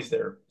is always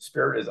there.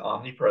 Spirit is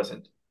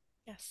omnipresent.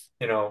 Yes.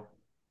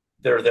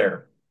 They're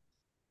there.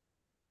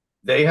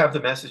 They have the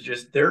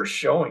messages. They're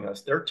showing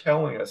us. They're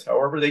telling us,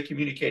 however they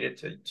communicate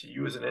it to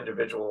you as an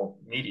individual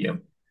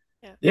medium.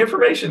 Yeah. The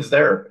information's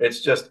there.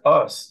 It's just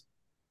us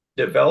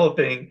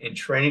developing and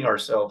training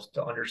ourselves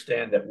to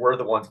understand that we're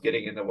the ones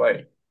getting in the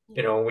way.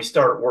 When we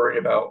start worrying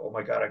about, oh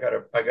my God,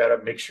 I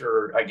gotta make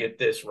sure I get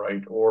this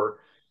right, or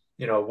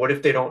what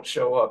if they don't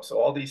show up? So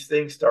all these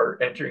things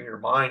start entering your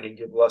mind and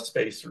give less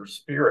space for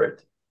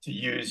spirit to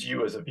use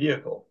you as a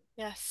vehicle.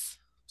 Yes.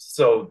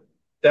 So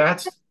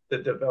that's the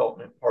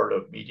development part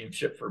of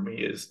mediumship for me,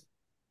 is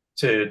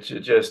to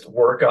just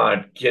work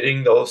on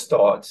getting those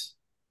thoughts,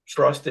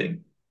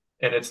 trusting.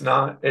 And it's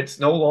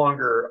no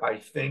longer I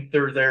think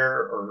they're there,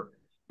 or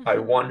I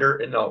Mhm. wonder.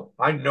 And no,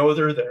 I know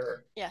they're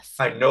there. Yes.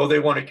 I know they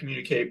want to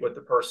communicate with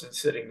the person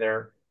sitting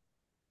there.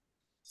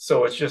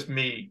 So it's just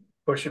me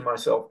pushing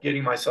myself,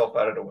 getting myself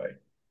out of the way.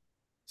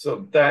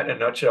 So that in a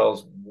nutshell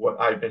is what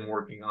I've been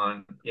working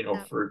on,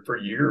 Yeah. for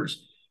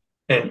years.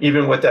 And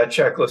even with that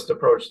checklist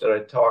approach that I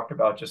talked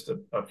about just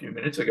a few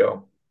minutes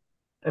ago,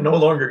 I no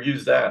longer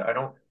use that.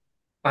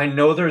 I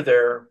know they're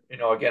there.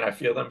 Again, I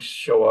feel them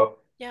show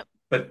up, Yep.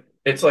 but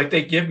it's like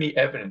they give me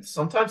evidence.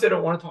 Sometimes they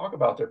don't want to talk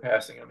about their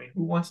passing. I mean,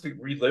 who wants to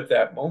relive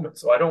that moment?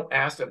 So I don't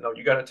ask them, no,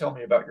 you got to tell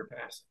me about your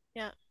passing.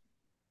 Yeah.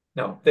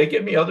 No, they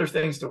give me other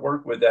things to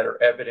work with that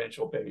are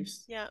evidential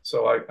based. Yeah.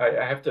 So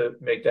I have to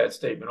make that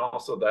statement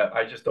also, that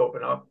I just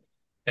open up,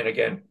 and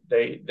again,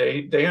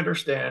 they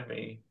understand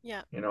me.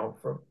 Yeah. They know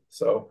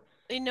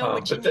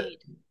what you But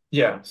need.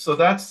 yeah, so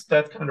that's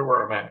kind of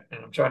where I'm at,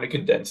 and I'm trying to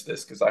condense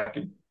this because I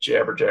could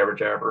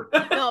jabber.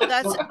 No, Well,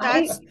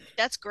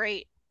 that's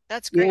great.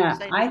 That's great. Yeah,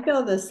 I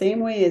feel the same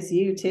way as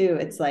you too.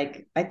 It's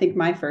like, I think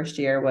my first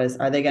year was,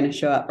 are they going to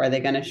show up? Are they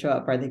going to show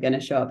up? Are they going to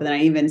show up? And then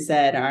I even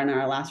said on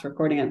our last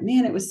recording,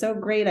 man, it was so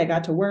great. I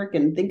got to work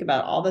and think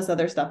about all this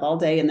other stuff all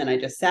day. And then I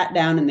just sat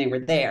down and they were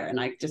there and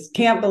I just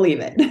can't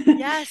believe it.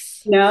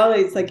 Yes.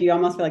 It's like, you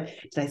almost feel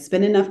like, did I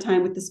spend enough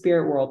time with the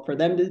spirit world for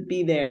them to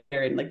be there?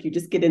 And like, you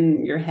just get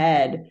in your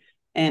head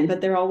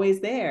but they're always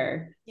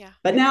there. Yeah.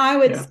 But now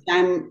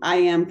I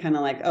am kind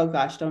of like, oh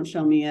gosh, don't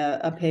show me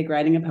a pig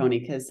riding a pony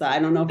because I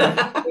don't know if I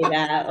can say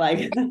that.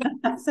 Like,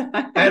 so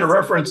I had a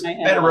reference. my I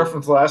head had a off.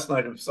 reference last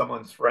night of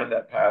someone's friend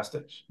that passed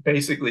it.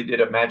 Basically,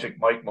 did a magic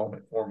Mike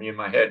moment for me in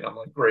my head, and I'm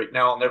like, great.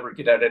 Now I'll never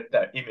get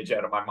that image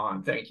out of my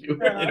mind. Thank you.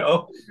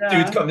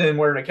 Dude's coming in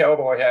wearing a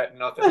cowboy hat and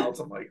nothing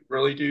else. I'm like,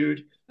 really,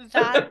 dude?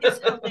 That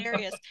is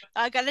hilarious.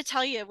 I got to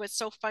tell you, what's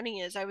so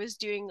funny is I was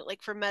doing,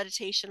 like, for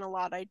meditation a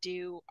lot, I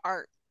do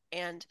art.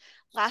 And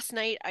last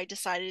night I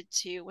decided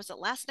was it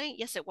last night?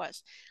 Yes, it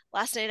was.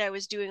 Last night I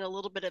was doing a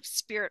little bit of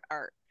spirit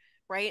art,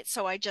 right?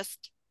 So I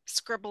just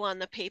scribble on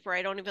the paper.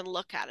 I don't even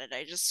look at it.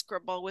 I just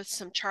scribble with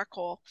some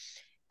charcoal.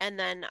 And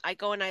then I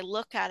go and I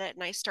look at it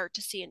and I start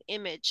to see an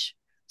image.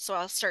 So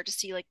I'll start to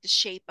see like the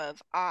shape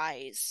of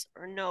eyes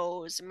or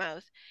nose,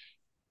 mouth.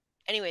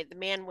 Anyway, the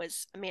man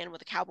was a man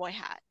with a cowboy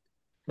hat.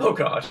 Oh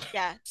gosh.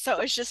 Yeah, so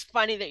it's just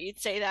funny that you'd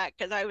say that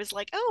because I was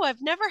like, oh,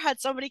 I've never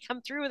had somebody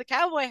come through with a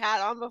cowboy hat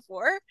on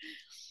before.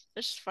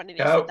 It's just funny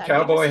that you said that. He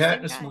was Cowboy the hat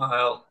same and a guy.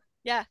 smile.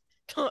 Yeah.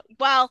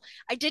 Well,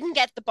 I didn't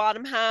get the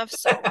bottom half,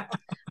 so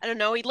I don't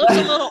know. He looked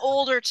a little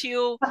older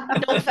too.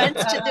 No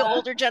offense to the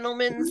older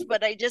gentlemen's,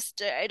 but I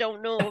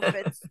don't know if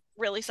it's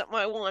really something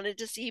I wanted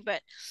to see,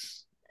 but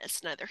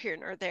it's neither here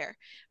nor there.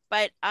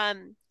 But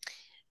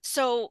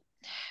so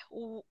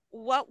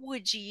what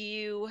would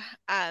you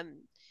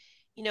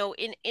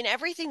in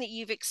everything that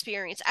you've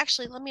experienced,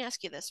 actually, let me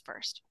ask you this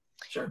first.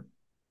 Sure.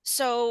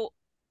 So,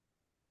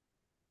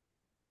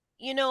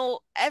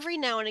 every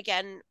now and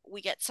again we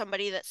get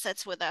somebody that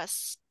sits with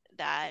us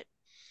that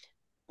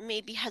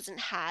maybe hasn't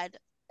had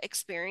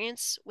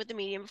experience with the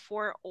medium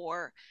before,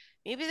 or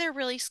maybe they're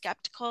really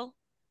skeptical,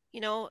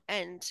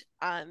 and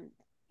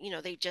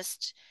they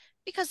just,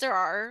 because there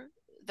are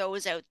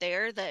those out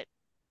there that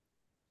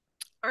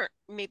aren't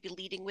maybe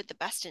leading with the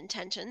best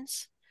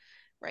intentions,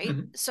 right?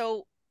 Mhm.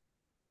 So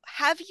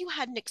have you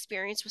had an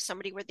experience with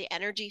somebody where the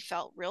energy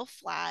felt real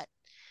flat,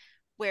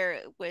 where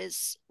it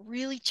was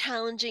really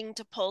challenging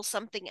to pull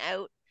something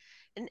out?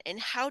 And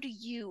how do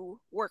you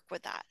work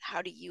with that?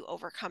 How do you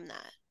overcome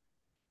that?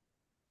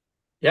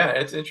 Yeah,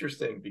 it's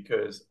interesting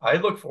because I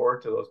look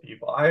forward to those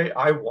people.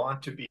 I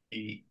want to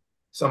be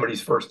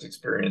somebody's first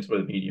experience with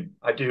a medium.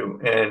 I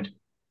do. And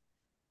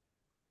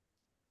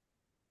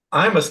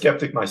I'm a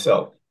skeptic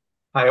myself.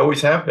 I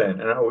always have been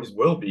and I always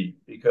will be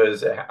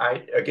because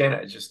I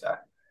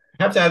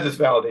have to have this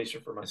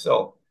validation for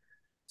myself.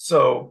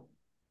 So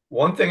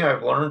one thing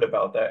I've learned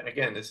about that, and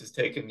again, this has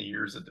taken the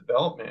years of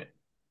development,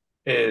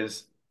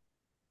 is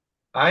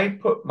I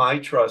put my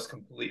trust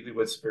completely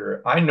with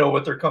spirit. I know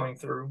what they're coming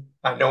through.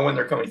 I know when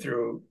they're coming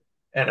through,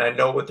 and I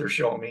know what they're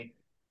showing me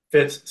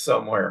fits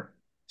somewhere.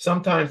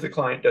 Sometimes the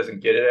client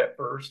doesn't get it at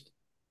first,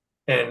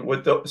 and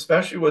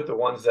especially with the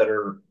ones that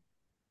are,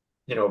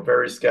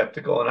 very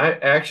skeptical. And I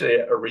actually,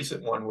 a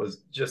recent one was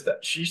just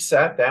that she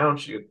sat down.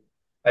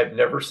 I've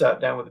never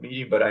sat down with a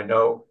medium, but I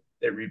know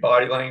they read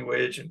body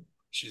language, and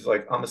she's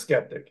like, "I'm a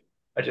skeptic.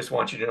 I just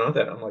want you to know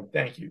that." I'm like,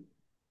 "Thank you."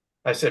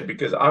 I said,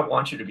 because I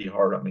want you to be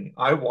hard on me.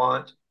 I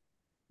want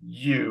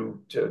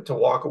you to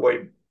walk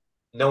away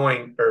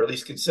knowing, or at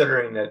least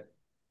considering, that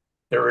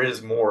there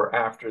is more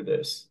after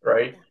this,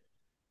 right? Yeah.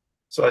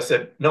 So I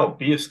said, no,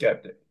 be a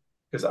skeptic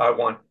because I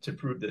want to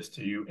prove this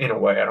to you in a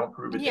way. I don't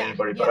prove it to Yeah,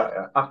 anybody,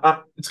 yeah,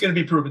 but it's going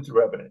to be proven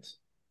through evidence.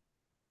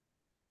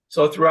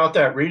 So throughout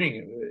that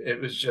reading,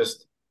 it was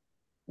just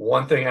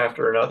one thing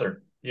after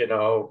another.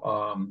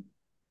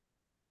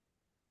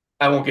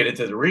 I won't get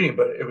into the reading,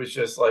 but it was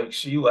just like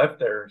she left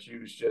there.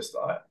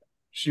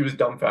 She was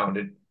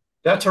dumbfounded.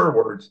 That's her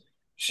words.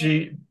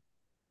 yeah,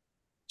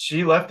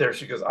 She left there.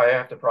 She goes, I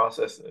have to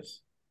process this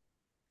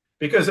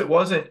because it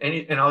wasn't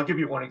any. And I'll give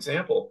you one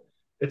example.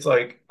 It's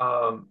like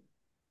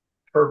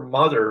her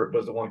mother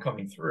was the one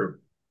coming through,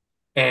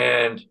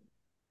 and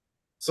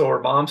so her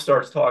mom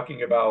starts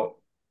talking about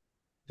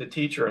the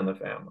teacher in the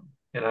family,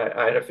 and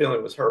I had a feeling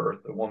it was her,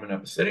 the woman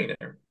that was sitting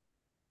there.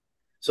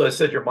 So I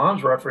said, your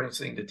mom's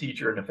referencing the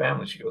teacher in the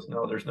family. She goes,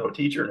 no, there's no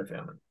teacher in the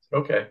family. I said,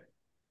 okay.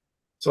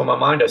 So in my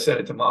mind, I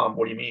sent it to mom.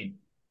 What do you mean?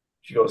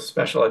 She goes,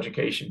 special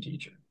education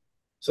teacher.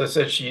 So I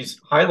said, she's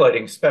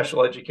highlighting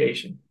special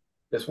education.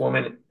 This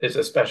woman is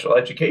a special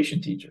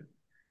education teacher.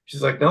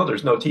 She's like, no,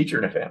 there's no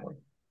teacher in the family.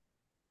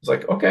 I was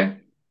like, okay.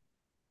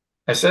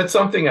 I said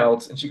something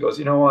else, and she goes,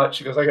 you know what?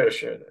 She goes, I got to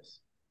share this.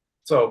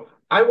 So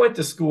I went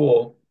to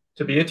school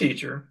to be a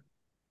teacher.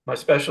 My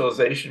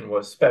specialization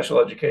was special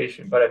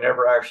education, but I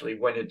never actually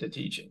went into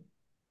teaching.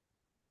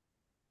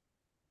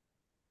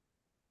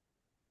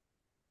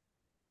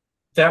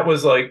 That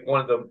was like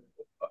one of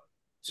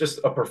just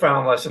a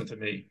profound lesson to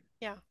me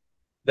yeah.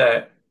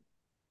 that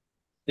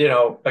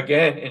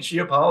again, and she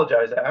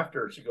apologized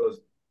after. She goes,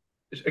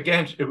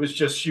 again, it was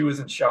just she was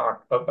in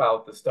shock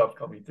about the stuff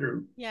coming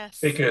through Yes.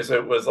 because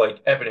it was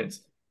like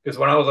evidence. Because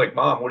when I was like,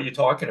 Mom, what are you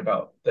talking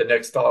about? The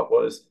next thought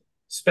was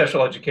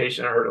special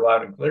education. I heard it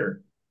loud and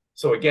clear.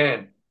 So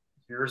again,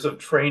 years of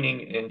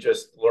training and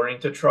just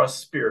learning to trust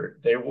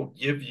spirit, they will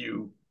give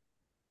you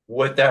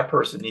what that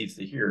person needs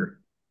to hear.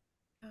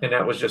 And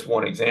that was just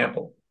one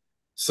example.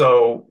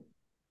 So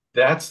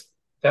that's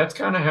that's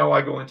kind of how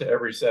I go into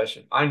every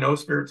session. I know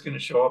spirit's going to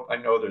show up. I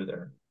know they're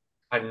there.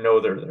 I know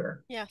they're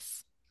there.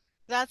 Yes.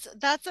 That's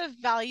a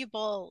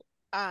valuable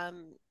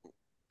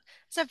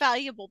it's a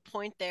valuable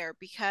point there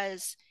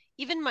because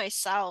even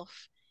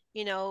myself,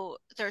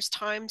 there's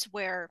times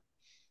where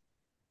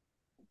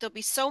there'll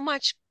be so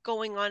much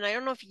going on. I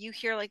don't know if you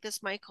hear like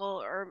this,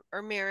 Michael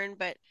or Marin,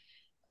 but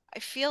I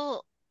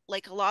feel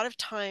like a lot of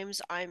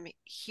times I'm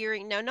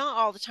hearing, now not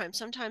all the time,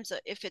 sometimes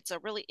if it's a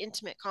really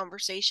intimate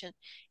conversation,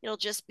 it'll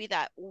just be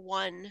that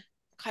one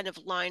kind of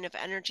line of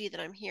energy that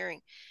I'm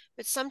hearing.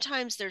 But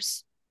sometimes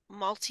there's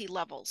multi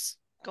levels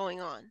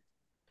going on,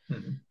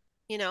 Mhm.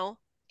 you know,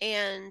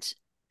 and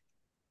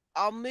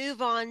I'll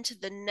move on to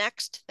the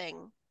next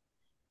thing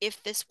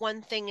if this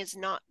one thing is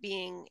not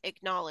being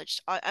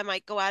acknowledged. I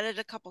might go at it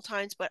a couple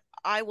times, but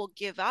I will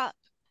give up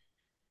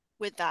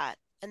with that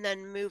and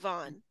then move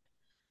on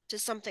to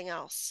something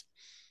else.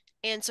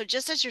 And so,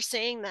 just as you're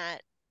saying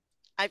that,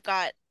 I've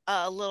got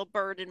a little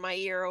bird in my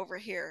ear over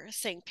here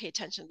saying, pay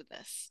attention to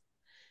this,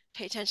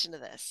 pay attention to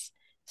this,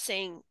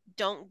 saying,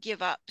 don't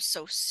give up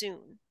so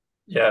soon.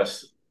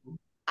 Yes,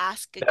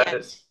 Ask that again.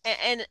 is.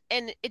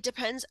 And it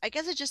depends. I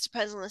guess it just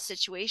depends on the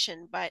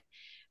situation. But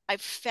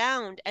I've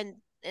found, and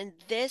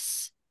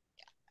this,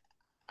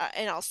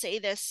 and I'll say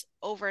this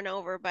over and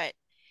over, but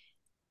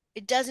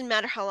it doesn't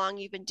matter how long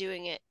you've been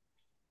doing it.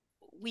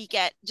 We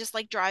get, just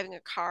like driving a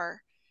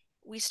car,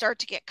 we start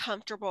to get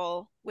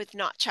comfortable with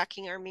not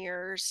checking our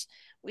mirrors.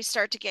 We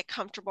start to get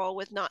comfortable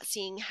with not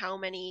seeing how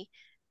many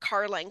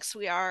car lengths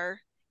we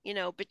are,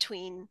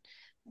 between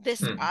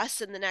this Mm.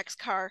 us and the next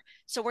car.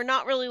 So we're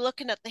not really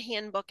looking at the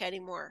handbook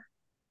anymore.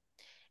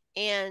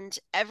 And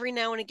every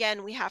now and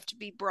again, we have to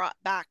be brought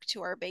back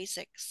to our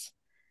basics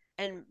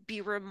and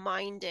be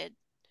reminded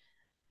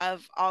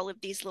of all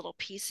of these little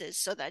pieces.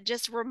 So that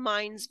just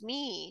reminds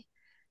me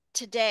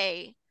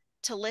today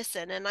to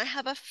listen. And I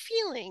have a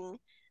feeling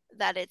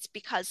that it's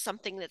because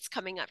something that's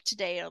coming up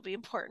today, it'll be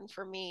important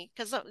for me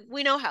because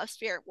we know how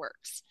spirit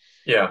works,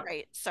 Yeah.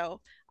 right?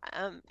 So,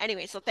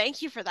 anyway, so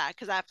thank you for that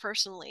because that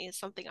personally is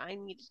something I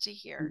needed to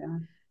hear Yeah.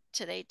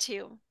 today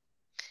too.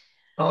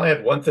 I'll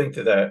add one thing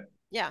to that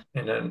Yeah,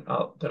 and then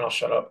I'll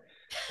shut up.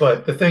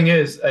 But the thing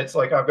is, it's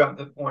like I've gotten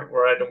to the point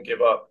where I don't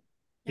give up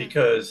yeah,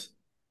 because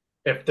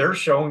if they're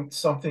showing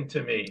something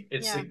to me,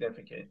 it's yeah,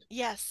 significant.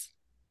 yes,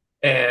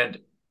 And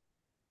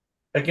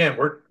again,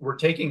 we're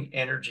taking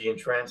energy and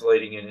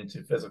translating it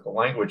into physical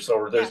language.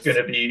 So there's going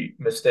yes. to be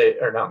mistake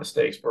or not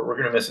mistakes, but we're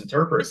going to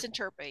misinterpret.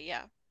 Misinterpret,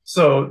 yeah,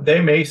 So they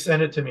may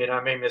send it to me and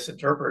I may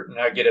misinterpret and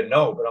I get a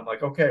no, but I'm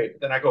like, okay.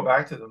 Then I go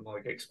back to them,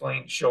 like,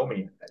 explain, show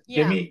me,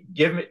 yeah,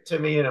 give it to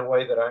me in a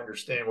way that I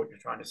understand what you're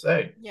trying to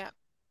say. yeah,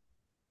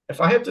 If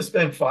I have to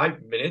spend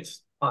 5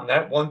 minutes on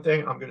that one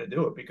thing, I'm going to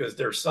do it because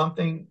there's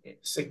something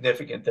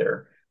significant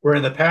there. Where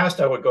in the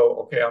past I would go,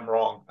 okay, I'm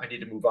wrong. I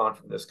need to move on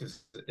from this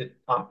because yeah,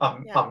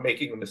 I'm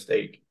making a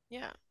mistake.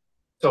 yeah,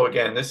 So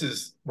again,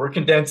 we're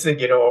condensing,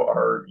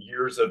 our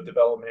years of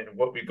development and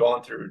what we've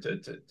gone through to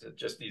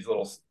just these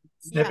little yeah,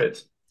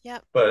 snippets. yeah,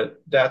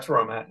 But that's where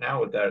I'm at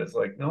now with that. It's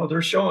like, no,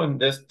 they're showing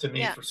this to me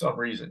yeah, for some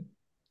reason.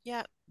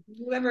 yeah.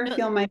 Do you ever No,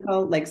 feel,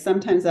 Michael, like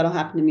sometimes that'll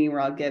happen to me where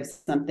I'll give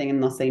something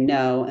and they'll say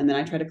no, and then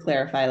I try to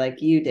clarify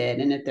like you did.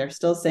 And if they're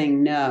still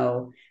saying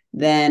no,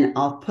 then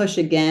I'll push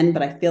again,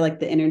 but I feel like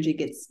the energy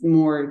gets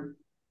more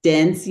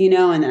dense, and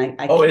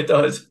I Oh, can't, it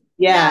does.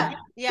 yeah, yeah.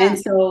 yeah, And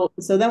so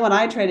then what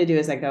I try to do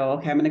is I go,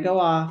 okay, I'm going to go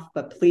off,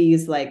 but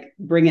please like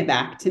bring it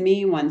back to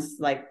me once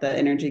like the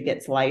energy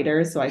gets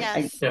lighter. So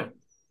yes, Yeah,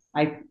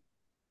 I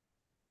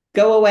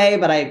go away,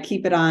 but I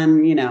keep it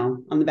on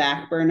the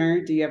back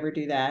burner. Do you ever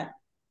do that?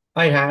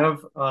 I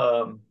have,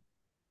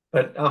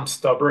 but I'm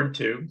stubborn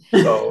too.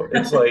 So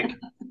it's like,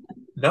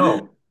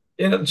 no.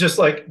 And just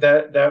like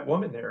that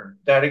woman there,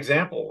 that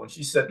example, when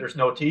she said there's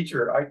no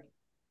teacher,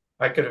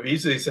 I could have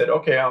easily said,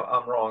 okay,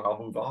 I'm wrong. I'll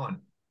move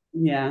on.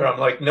 But Yeah. I'm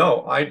like,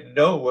 no, I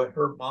know what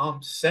her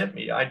mom sent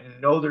me. I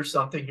know there's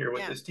something here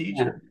with yeah, this Yeah.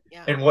 teacher.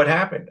 yeah, And what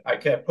happened? I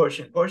kept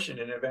pushing,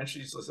 and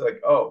eventually she's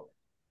like, oh,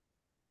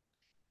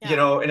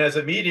 yeah, and as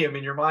a medium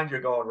in your mind, you're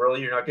going,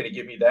 really? You're not going to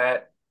give me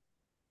that?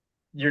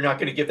 You're not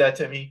going to give that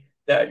to me?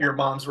 That your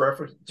mom's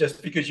reference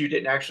just because you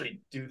didn't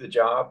actually do the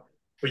job,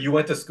 but you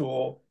went to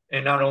school,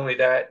 and not only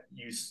that,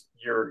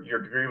 your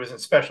degree was in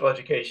special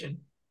education.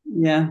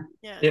 Yeah.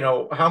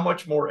 yeah. How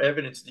much more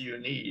evidence do you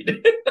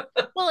need?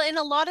 Well, and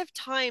a lot of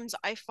times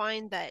I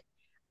find that,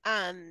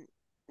 um,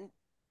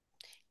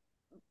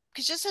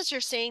 because just as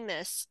you're saying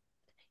this,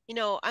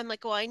 I'm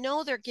like, well, I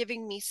know they're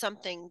giving me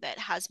something that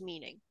has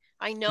meaning.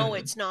 I know Mhm.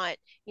 it's not,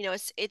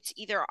 it's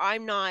either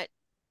I'm not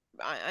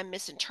I'm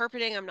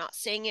misinterpreting, I'm not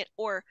saying it,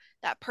 or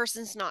that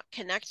person's not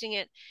connecting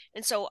it.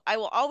 And so I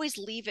will always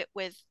leave it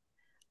with,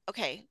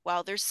 okay,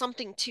 well, there's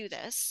something to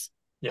this.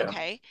 Yeah.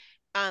 Okay.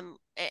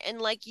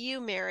 And like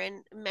you,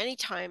 Marin, many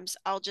times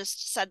I'll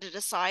just set it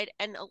aside.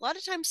 And a lot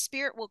of times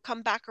spirit will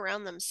come back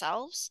around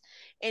themselves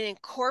and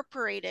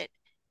incorporate it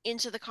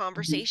into the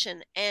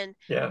conversation. And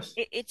Yes.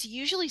 it's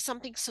usually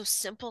something so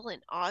simple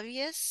and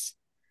obvious,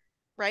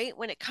 right?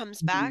 When it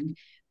comes back. Mhm.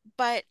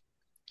 But,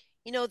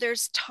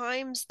 there's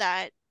times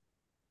that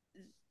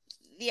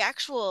the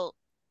actual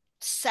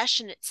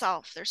session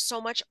itself, there's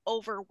so much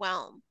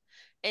overwhelm.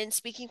 And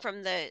speaking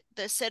from the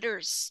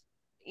sitter's,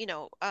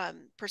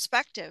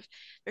 perspective,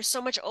 there's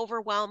so much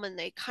overwhelm and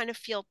they kind of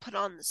feel put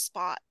on the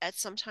spot at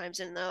sometimes,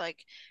 and they're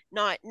like,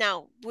 not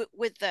now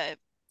with the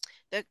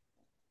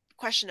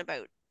question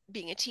about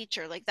being a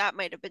teacher, like that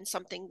might have been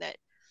something that,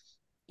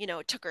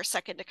 it took her a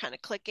second to kind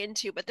of click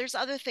into. But there's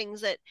other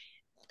things that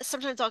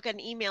sometimes I'll get an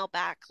email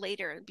back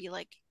later and be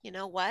like, you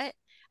know what?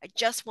 I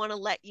just want to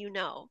let you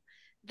know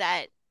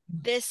that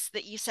this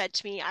that you said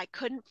to me, I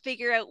couldn't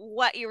figure out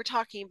what you were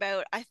talking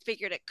about. I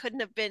figured it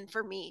couldn't have been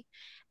for me.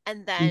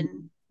 And then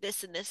Mhm.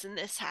 this and this and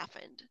this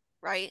happened,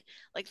 right?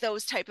 Like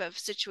those type of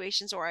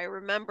situations, or I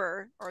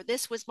remember, or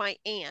this was my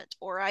aunt,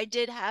 or I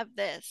did have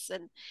this.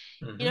 And,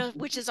 Hmm.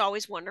 which is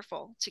always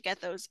wonderful to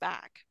get those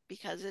back,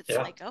 because it's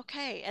Yeah. like,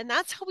 okay. And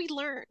that's how we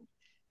learn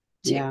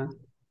too. Yeah.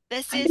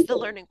 This I is think the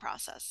learning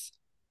process.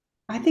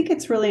 I think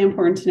it's really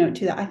important to note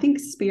too that I think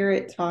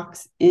spirit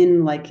talks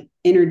in like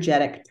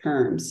energetic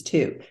terms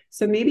too.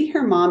 So maybe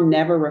her mom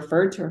never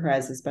referred to her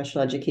as a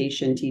special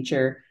education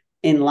teacher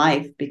in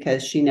life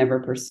because she never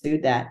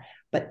pursued that.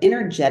 But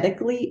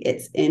energetically,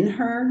 it's in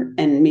her.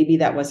 And maybe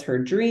that was her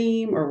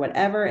dream or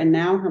whatever. And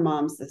now her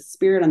mom's the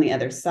spirit on the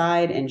other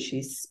side. And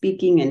she's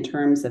speaking in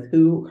terms of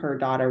who her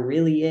daughter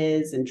really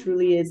is and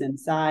truly Mm-hmm. is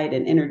inside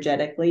and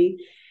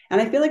energetically.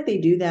 And I feel like they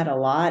do that a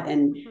lot.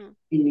 And Mm-hmm.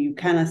 you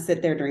kind of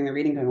sit there during the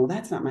reading going, well,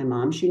 that's not my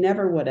mom. She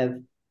never would have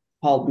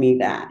called me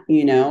that.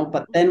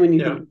 But then Mm-hmm. when you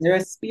Yeah. think they're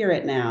a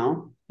spirit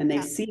now and they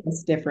Yeah. see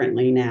us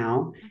differently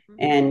now, Mm-hmm.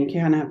 and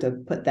you kind of have to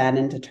put that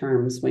into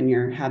terms when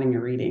you're having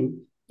a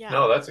reading. Yeah.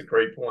 No, that's a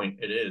great point.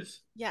 It is.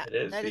 Yeah. It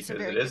is That is a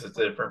because very it good is a point.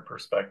 different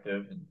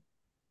perspective. And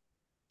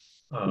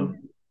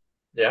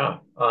Yeah.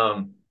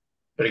 yeah.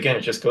 But again,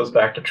 it just goes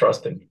back to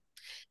trusting.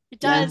 It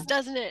Yeah. does,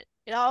 doesn't it?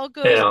 It all You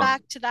goes know,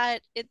 back to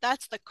that.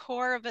 That's the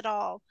core of it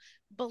all.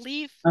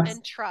 Belief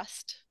and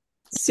trust.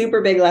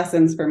 Super big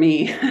lessons for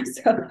me. I'm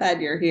so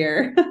glad you're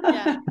here.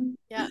 Yeah.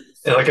 Yeah.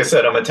 and like I So,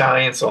 said, I'm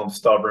Italian, so I'm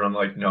stubborn. I'm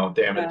like, no,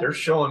 damn it. Yeah. They're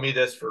showing me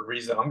this for a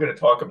reason. I'm going to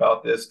talk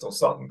about this till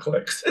something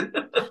clicks.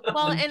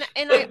 well, and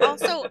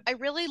I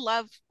really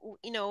love,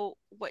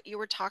 what you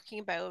were talking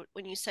about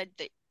when you said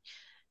that,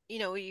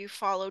 you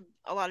followed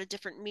a lot of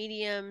different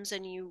mediums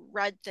and you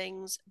read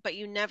things, but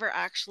you never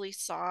actually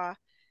saw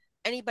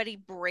anybody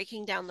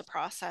breaking down the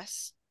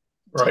process,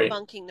 Right.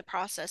 debunking the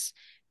process,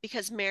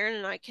 because Marin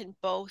and I can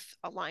both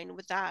align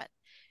with that.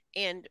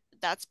 And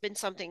that's been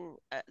something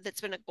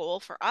that's been a goal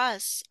for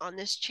us on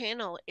this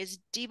channel, is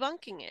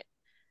debunking it,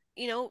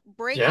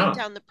 breaking Yeah.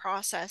 down the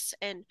process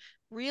and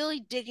really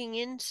digging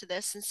into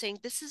this and saying,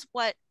 this is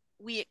what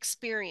we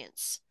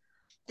experience.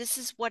 This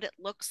is what it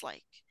looks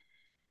like.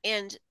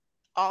 And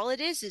all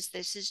it is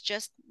this is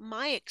just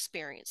my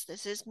experience.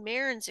 This is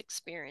Marin's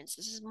experience.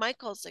 This is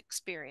Michael's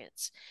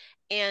experience.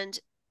 And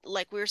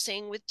like we were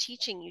saying with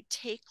teaching, you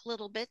take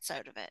little bits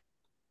out of it,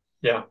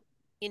 Yeah.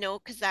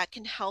 because that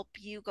can help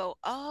you go,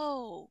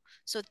 oh,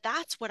 so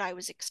that's what I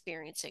was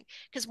experiencing.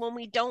 Because when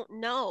we don't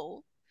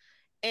know,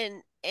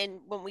 and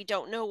when we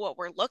don't know what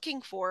we're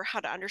looking for,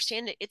 how to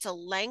understand it, it's a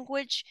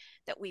language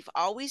that we've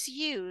always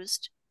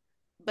used,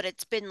 but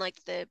it's been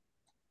like the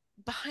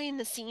behind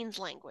the scenes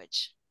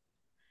language.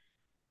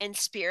 And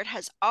spirit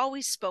has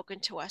always spoken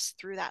to us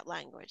through that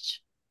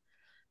language.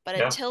 But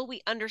Yeah. until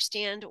we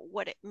understand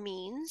what it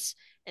means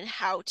and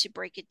how to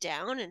break it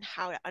down and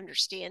how to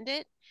understand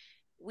it,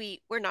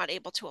 we're not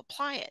able to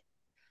apply it.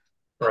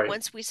 But Right.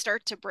 once we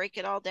start to break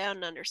it all down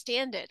and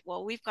understand it,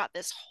 well, we've got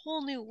this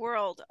whole new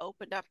world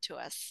opened up to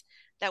us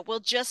that will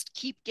just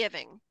keep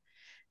giving.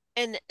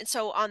 And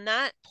so on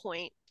that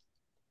point,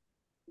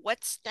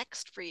 what's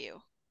next for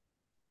you?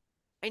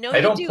 I know I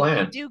you don't do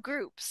plan.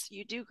 groups.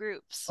 You do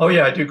groups. Oh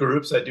yeah, I do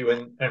groups. I do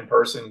Yeah.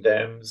 in-person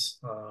DEMS.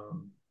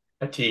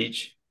 I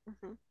teach.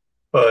 Mm-hmm.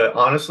 But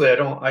honestly, I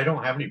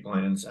don't have any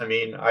plans. I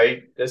mean,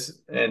 I this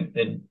and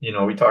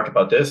we talked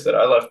about this that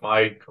I left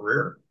my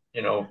career,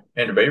 Yeah.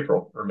 end of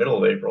April or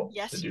middle of April to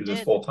Yes, you do this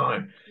did. full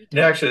time. You And did.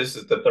 actually, this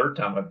is the third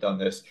time I've done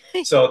this.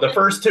 So the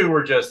first two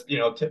were just,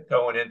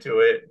 tiptoeing into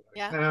it. Like,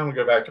 Yeah. nah, I'm gonna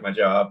go back to my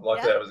job. Yeah.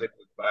 Luckily, I was able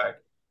to go back.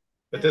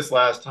 But Yeah. this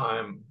last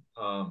time,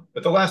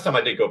 but the last time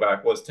I did go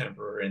back was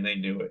temporary and they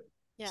knew it.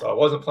 Yeah. So I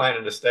wasn't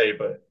planning to stay,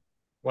 but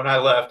when I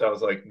left, I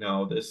was like,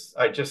 no,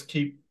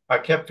 I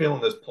kept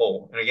feeling this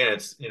pull. And again,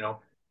 it's,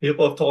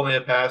 people have told me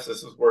in the past,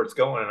 this is where it's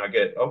going. And I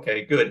get,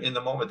 okay, good. In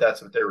the moment,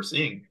 that's what they were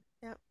seeing.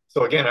 Yeah.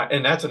 So again,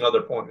 and that's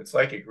another point with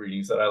psychic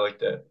readings that I like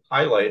to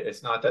highlight.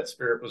 It's not that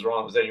spirit was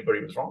wrong, as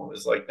anybody was wrong.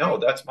 It's like, no, Right.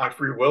 that's my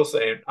free will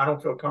saying I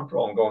don't feel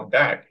comfortable. I'm going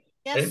back.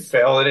 I didn't Yes.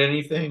 fail at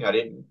anything. I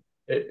didn't,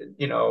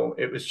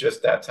 it was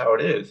just that's how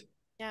it is.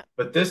 Yeah.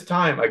 But this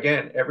time,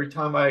 again, every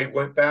time I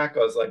went back,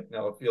 I was like,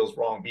 no, it feels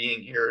wrong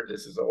being here.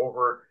 This is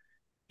over.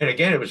 And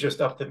again, it was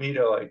just up to me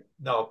to like,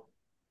 no,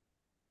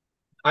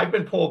 I've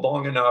been pulled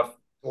long enough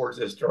towards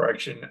this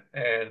direction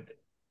and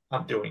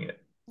I'm doing it.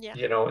 Yeah.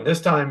 And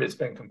this time it's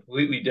been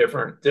completely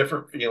different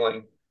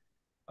feeling.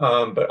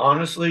 But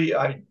honestly,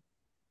 I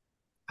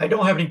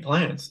don't have any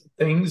plans.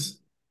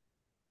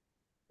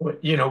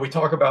 We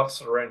talk about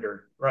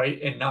surrender, right?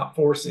 And not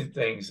forcing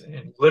things.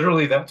 And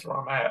literally that's where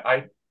I'm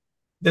at.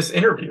 This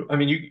interview, I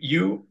mean,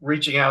 you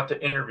reaching out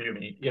to interview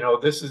me,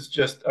 this is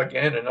just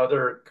again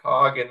another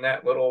cog in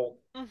that little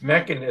Mm-hmm.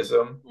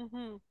 mechanism,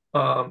 Mm-hmm.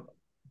 um,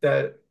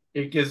 that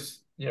it gives,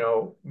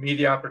 me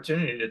the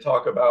opportunity to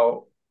talk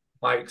about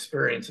my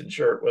experience and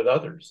share it with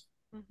others.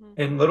 Mm-hmm.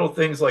 And little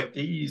things like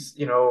these,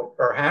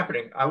 are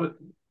happening.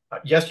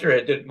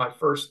 Yesterday I did my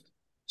first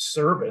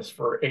service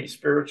for a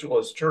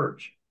spiritualist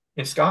church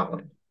in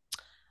Scotland.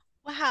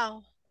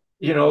 Wow.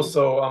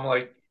 So I'm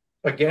like,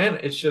 again,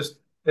 it's just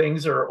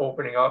things are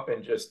opening up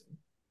and just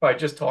by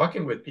just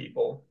talking with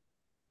people,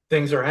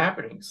 things are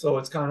happening. So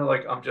it's kind of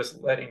like I'm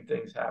just letting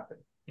things happen.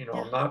 Yeah.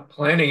 I'm not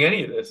planning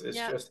any of this. It's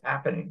Yeah. just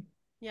happening,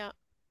 Yeah.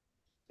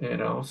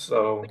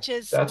 so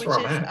that's where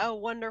Which I'm is at. a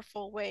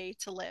wonderful way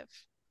to live.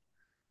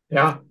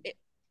 Because Yeah.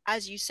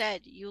 as you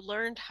said, you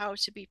learned how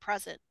to be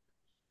present,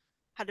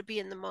 how to be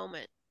in the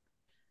moment.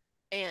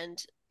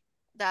 And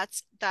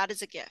that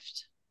is a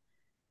gift.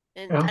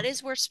 And Yeah. that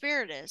is where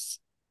spirit is.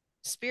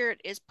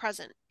 Spirit is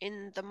present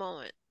in the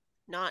moment,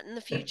 not in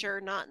the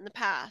future, not in the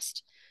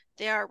past.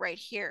 They are right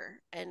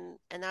here. And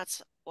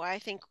that's why I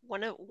think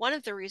one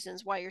of the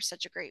reasons why you're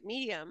such a great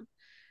medium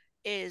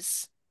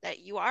is that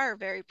you are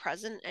very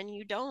present and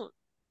you don't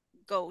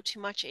go too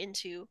much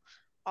into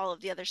all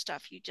of the other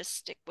stuff. You just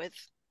stick with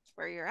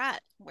where you're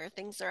at, where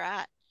things are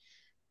at,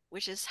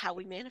 which is how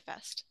we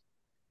manifest.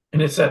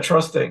 And it's that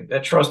trust thing,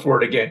 that trust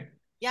word again.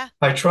 Yeah.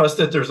 I trust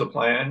that there's a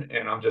plan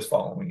and I'm just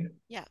following it.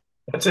 Yeah.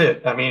 That's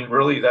it. I mean,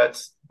 really,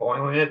 that's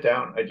boiling it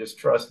down. I just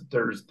trust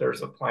that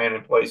there's a plan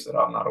in place that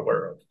I'm not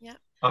aware of. Yeah.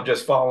 I'm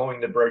just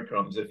following the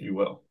breadcrumbs, if you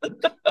will.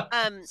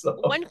 So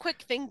One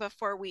quick thing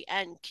before we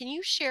end. Can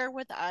you share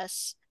with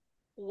us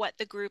what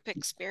the group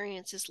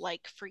experience is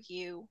like for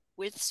you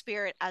with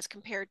spirit as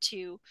compared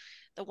to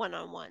the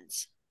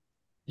one-on-ones?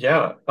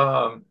 yeah,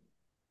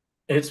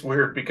 it's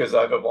weird because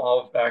I've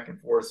evolved back and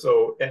forth.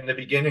 So in the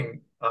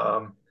beginning,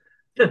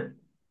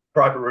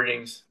 private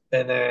readings,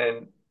 and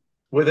then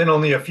within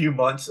only a few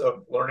months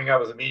of learning I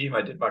was a medium,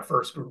 I did my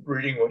first group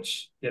reading,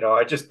 which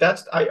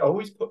I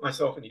always put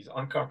myself in these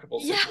uncomfortable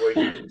Yeah.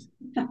 situations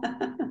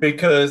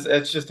because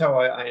that's just how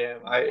I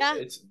am. Yeah.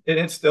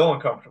 It's still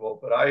uncomfortable,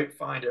 but I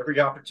find every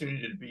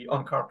opportunity to be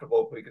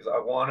uncomfortable because I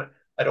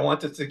don't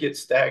want it to get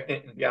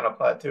stagnant and be on a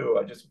plateau.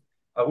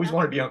 I always Yeah.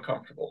 want to be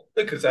uncomfortable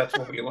because that's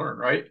when we learn,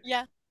 right?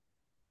 Yeah.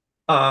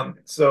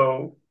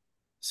 So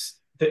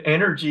the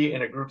energy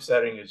in a group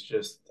setting is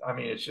just, I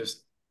mean, it's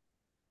just,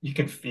 you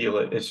can feel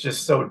it. It's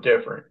just so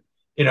different.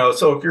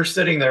 So if you're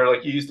sitting there,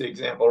 like you used the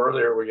example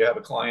earlier, where you have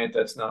a client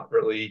that's not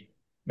really,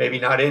 maybe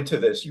not into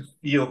this, you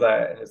feel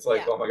that. And it's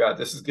like, Yeah. oh my God,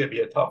 this is going to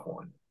be a tough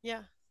one.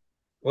 Yeah.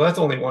 Well, that's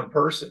only one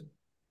person.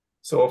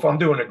 So if I'm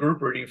doing a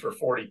group reading for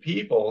 40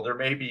 people, there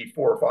may be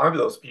 4 or 5 of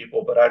those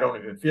people, but I don't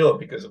even feel it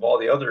because of all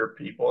the other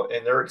people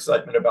and their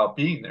excitement about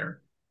being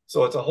there.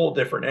 So it's a whole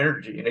different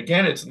energy. And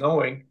again, it's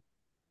knowing,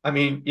 I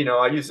mean,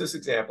 I use this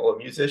example. A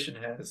musician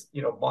has,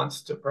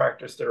 months to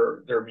practice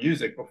their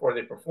music before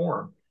they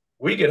perform.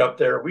 We get up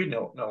there, we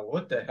don't know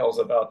what the hell's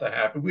about to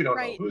happen. We don't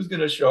know Right. who's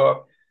going to show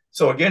up.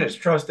 So again, it's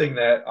trusting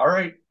that, all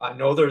right, I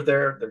know they're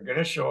there. They're going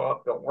to show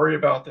up. Don't worry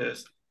about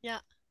this. Yeah.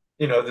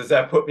 Does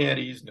that put me at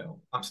ease?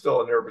 No, I'm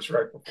still a nervous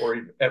wreck before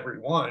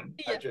everyone.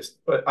 Yeah.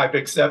 But I've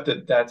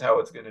accepted that's how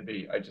it's going to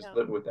be. I just Yeah.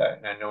 live with that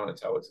and I know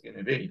that's how it's going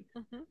to be.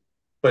 Mm-hmm.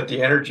 But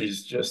the energy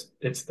is just,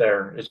 it's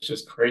there. It's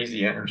just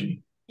crazy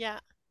energy, Yeah.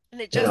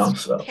 And it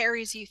just so.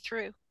 carries you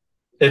through.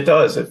 It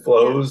does. It Yeah.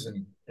 flows,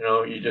 and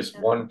you just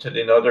Yeah. one to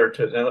the other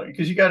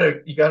because you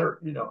gotta.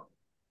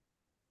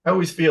 I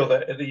always feel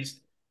that at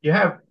least you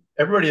have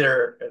everybody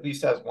there at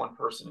least has one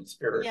person in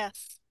spirit.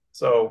 Yes.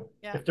 So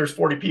Yeah. if there's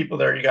 40 people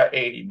there, you got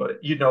 80, but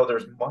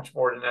there's much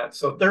more than that.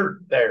 So they're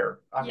there.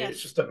 I mean, it's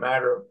Yes. just a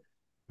matter of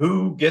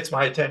who gets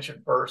my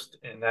attention first,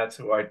 and that's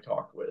who I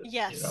talk with.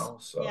 Yes.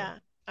 So Yeah.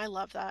 I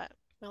love that.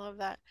 I love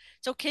that.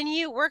 So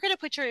we're going to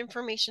put your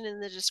information in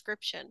the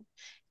description,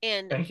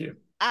 and thank you.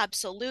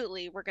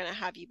 absolutely we're going to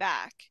have you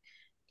back.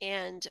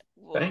 And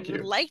what we Thank would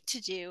you. like to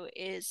do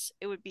is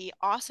it would be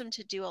awesome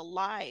to do a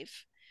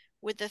live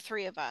with the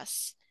three of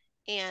us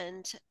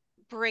and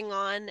bring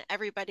on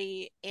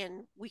everybody,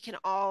 and we can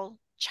all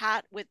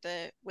chat with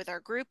our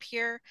group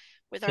here,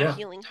 with our Yeah.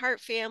 Healing Heart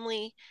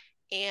family,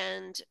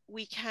 and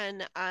we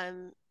can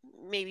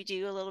maybe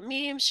do a little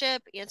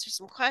mediumship, answer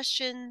some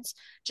questions,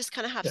 just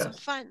kind of have some Yes.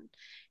 fun.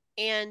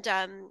 And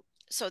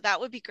so that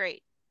would be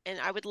great.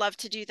 I would love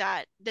to do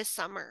that this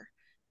summer,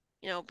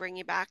 bring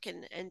you back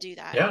and do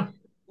that. Yeah.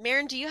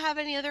 Maren, do you have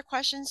any other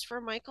questions for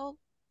Michael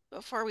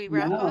before we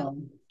wrap up?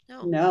 No,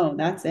 No. no,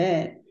 that's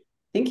it.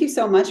 Thank you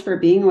so much for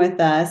being with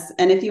us.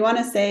 And if you want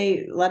to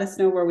say, let us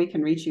know where we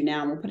can reach you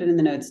now. And we'll put it in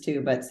the notes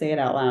too, but say it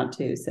out loud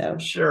too. So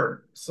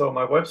Sure. So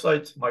my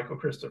website's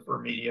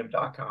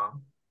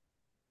michaelchristophermedium.com.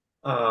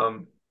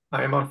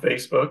 I am on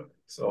Facebook,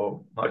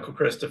 so Michael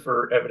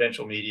Christopher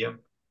Evidential Medium.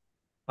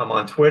 I'm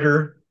on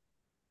Twitter.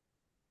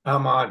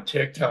 I'm on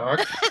TikTok.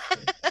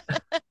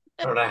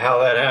 I don't know how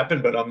that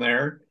happened, but I'm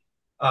there.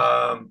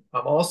 I'm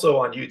also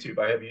on YouTube.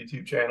 I have a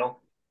YouTube channel.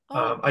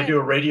 I do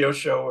a radio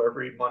show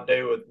every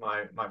Monday with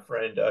my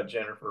friend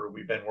Jennifer.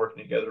 We've been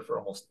working together for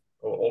almost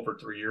over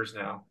 3 years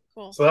now.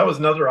 Cool. So that was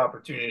another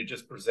opportunity to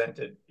just present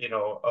it,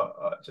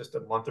 just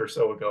a month or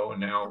so ago. And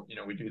now,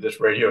 we do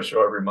this radio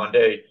show every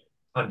Monday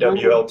on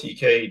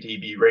WLTK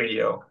DB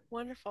Radio.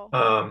 Wonderful.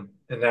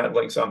 And that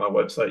links on my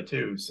website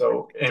too.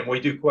 So, and we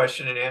do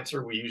question and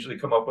answer. We usually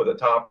come up with a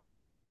topic.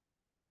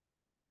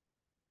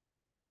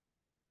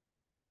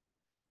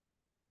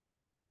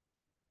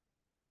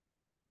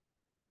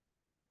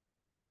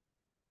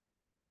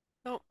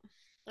 Oh,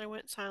 I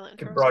went silent.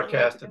 Can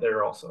broadcast it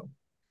there also.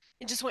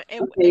 It just went.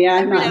 Okay, yeah,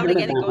 every now and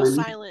again, it goes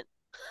silent.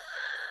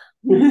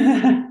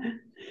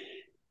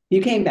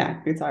 You came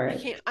back. It's all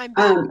right. I'm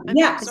back. I'm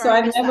yeah. back.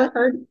 Sorry, so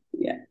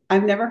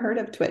I've never heard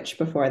of Twitch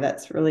before.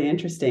 That's really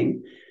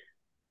interesting.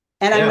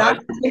 And I'm not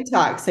on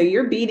TikTok, so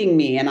you're beating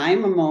me, and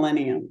I'm a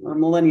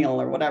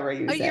millennial or whatever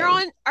you say.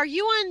 Are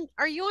you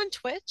on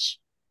Twitch?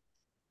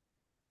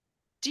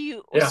 Do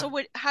you? Yeah. So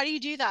how do you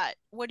do that?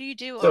 What do you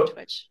do on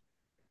Twitch?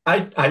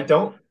 I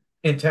don't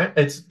intend.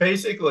 It's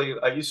basically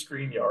I use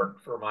StreamYard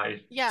for my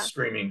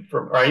streaming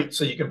right.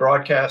 So you can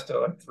broadcast to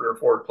like 3 or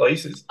 4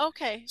 places.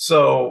 Okay.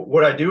 So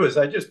what I do is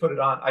I just put it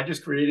on. I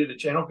just created a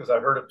channel because I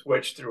heard of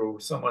Twitch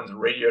through someone's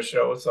radio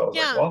show. So I was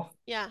like, well,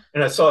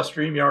 and I saw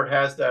StreamYard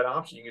has that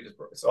option. You can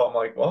so I'm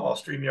like, well, I'll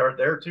StreamYard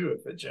there too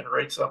if it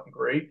generates something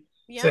great.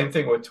 Yeah. Same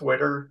thing with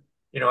Twitter.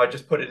 I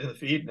just put it in the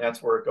feed and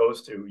that's where it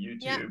goes to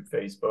YouTube,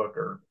 Facebook,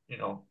 or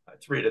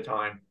 3 at a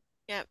time.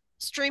 Yeah.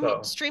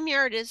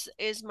 StreamYard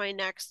is my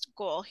next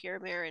goal here,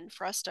 Maren,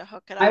 for us to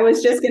hook it up. I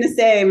was just going to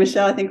say,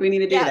 Michelle, I think we need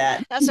to do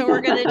that. That's what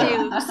we're going to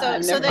do.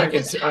 So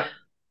that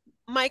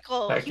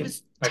Michael, I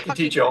can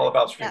teach you all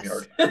about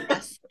StreamYard.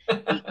 Yes.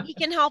 He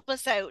can help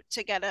us out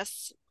to get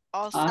us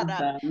all set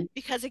up,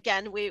 because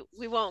again, we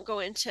won't go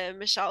into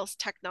Michelle's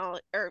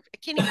technology, or I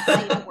can't even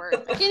say the word.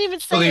 I can't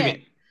even say Believe it.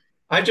 Me.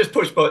 I just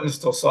push buttons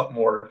till something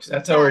works.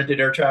 That's how I did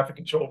air traffic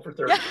control for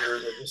 30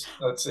 years.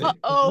 Let's see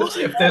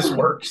if this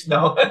works.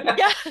 No.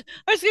 Yeah, I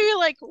was gonna be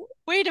like,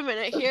 wait a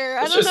minute here.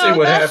 I don't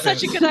know. That's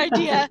such a good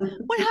idea.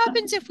 What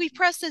happens if we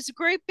press this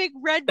great big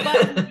red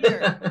button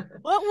here?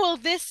 What will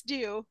this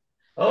do?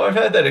 Oh, I've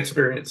had that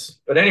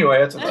experience. But anyway,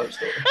 that's another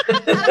story.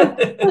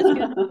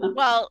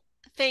 Well,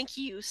 thank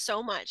you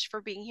so much for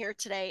being here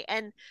today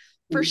and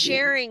for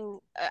sharing.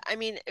 I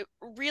mean,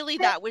 really,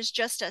 that was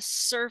just a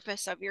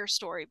surface of your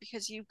story,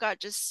 because you've got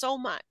just so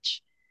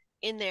much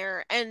in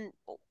there, and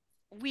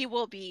we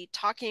will be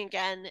talking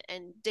again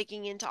and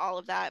digging into all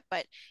of that,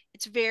 but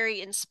it's very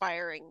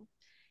inspiring,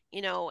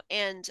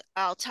 and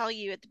I'll tell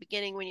you, at the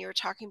beginning when you were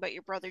talking about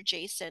your brother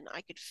Jason,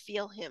 I could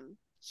feel him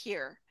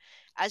here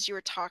as you were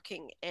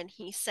talking, and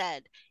he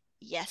said,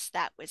 yes,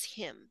 that was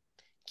him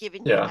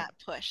giving you that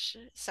push.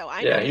 So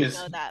I know you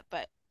know that,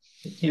 but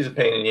he's a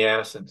pain in the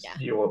ass, and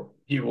he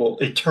will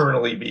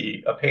eternally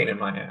be a pain in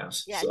my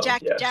ass. Yeah, so,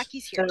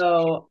 Jackie's here.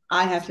 So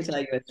I have to tell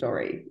you a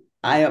story.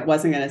 I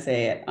wasn't going to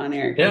say it on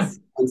air because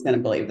no one's going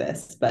to believe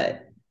this,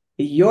 but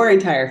your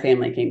entire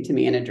family came to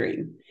me in a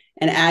dream.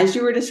 And as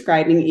you were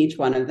describing each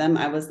one of them,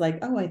 I was like,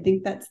 oh, I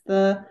think that's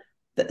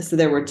so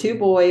there were 2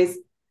 boys.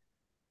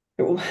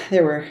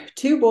 There were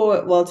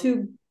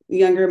 2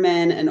 younger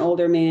men, an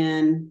older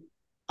man.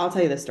 I'll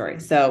tell you the story.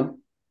 So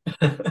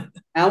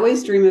I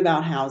always dream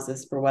about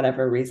houses for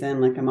whatever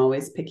reason. Like I'm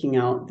always picking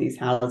out these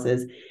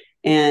houses,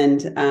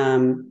 and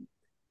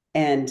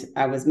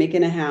I was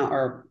making a house,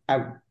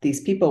 or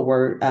these people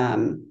were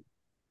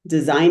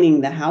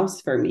designing the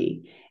house for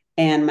me.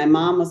 And my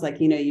mom was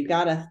like, you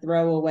got to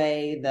throw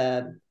away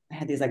I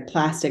had these like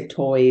plastic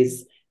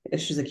toys.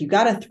 She's like, you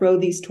got to throw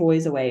these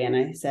toys away. And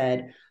I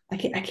said, I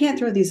can't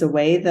throw these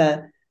away.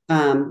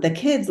 The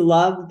kids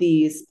love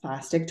these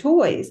plastic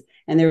toys.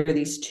 And there were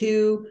these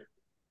 2,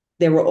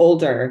 they were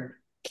older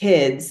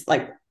kids,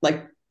 like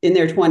in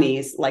their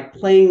 20s, like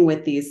playing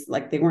with these,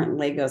 like they weren't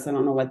Legos. I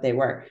don't know what they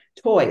were,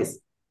 toys.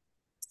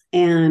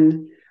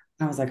 And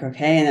I was like,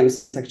 okay. And it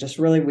was like just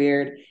really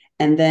weird.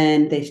 And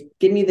then they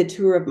give me the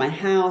tour of my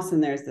house,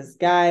 and there's this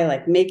guy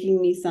like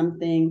making me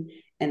something,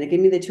 and they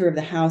give me the tour of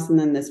the house. And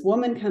then this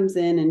woman comes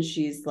in, and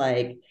she's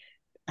like,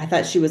 I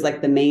thought she was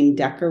like the main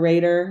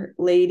decorator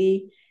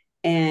lady.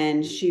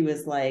 And she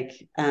was like,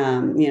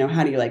 how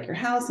do you like your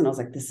house? And I was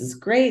like, this is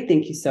great.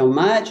 Thank you so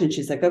much. And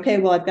she's like, okay,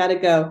 well, I've got to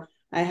go.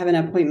 I have an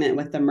appointment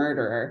with the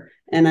murderer.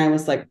 And I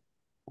was like,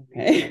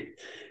 okay,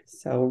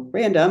 so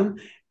random.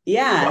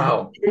 Yeah.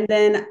 Wow.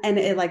 And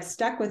it like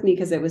stuck with me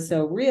because it was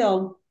so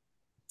real.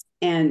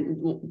 And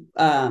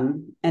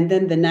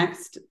then the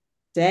next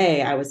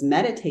day I was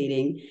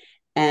meditating,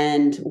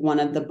 and one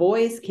of the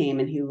boys came,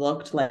 and he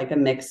looked like a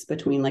mix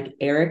between like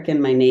Eric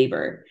and my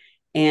neighbor.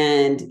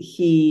 And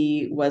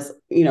he was,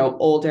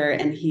 older,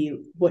 and he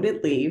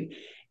wouldn't leave.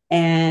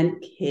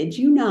 And kid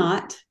you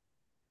not,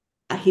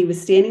 he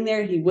was standing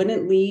there, he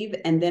wouldn't leave.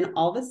 And then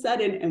all of a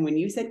sudden, and when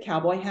you said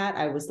cowboy hat,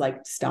 I was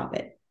like, stop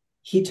it.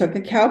 He took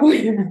a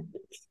cowboy hat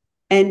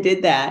and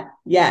did that.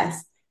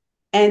 Yes.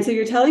 And so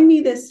you're telling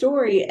me this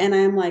story, and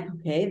I'm like,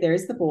 okay,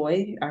 there's the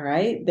boy. All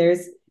right.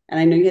 And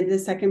I know you had the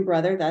second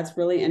brother. That's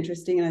really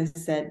interesting. And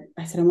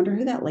I wonder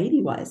who that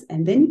lady was.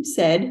 And then you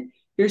said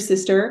your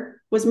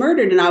sister was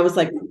murdered. And I was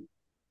like,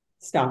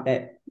 stop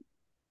it.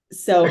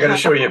 So I got to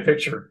show you a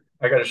picture.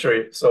 I got to show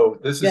you. So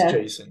this is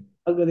Jason.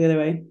 I'll go the other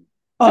way.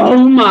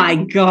 Oh my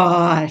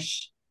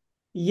gosh.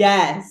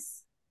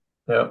 Yes.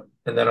 Yep.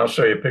 And then I'll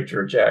show you a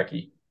picture of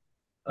Jackie.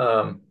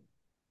 So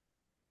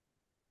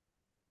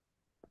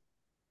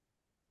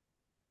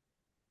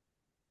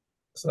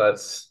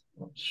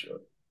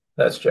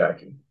that's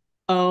Jackie.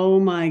 Oh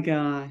my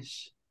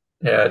gosh.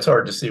 Yeah, it's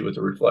hard to see with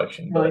the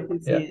reflection, but I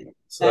can see it.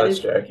 So that's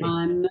Jackie.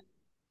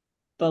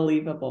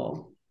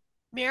 Unbelievable.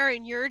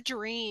 Maren, your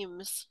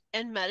dreams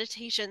and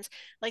meditations,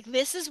 like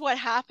this is what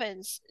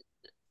happens.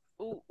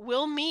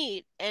 We'll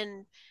meet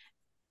and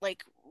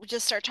like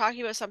just start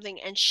talking about something,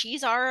 and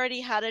she's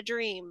already had a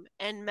dream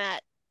and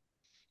met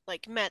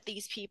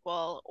these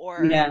people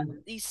or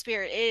these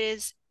spirit. It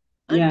is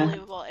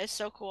unbelievable. It's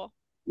so cool.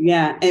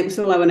 Yeah. And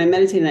so when I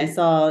meditated, I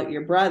saw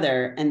your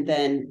brother, and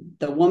then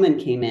the woman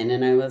came in,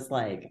 and I was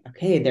like,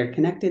 okay, they're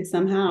connected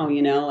somehow,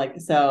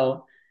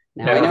 so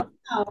now I know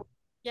how.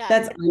 Yeah.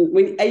 That's when you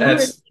were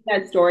saying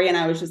that story, and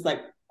I was just like,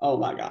 oh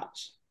my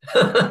gosh.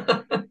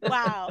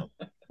 Wow.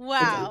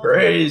 That's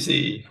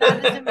crazy.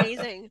 That is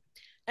amazing.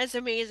 That's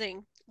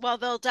amazing. Well,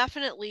 they'll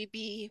definitely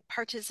be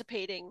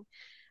participating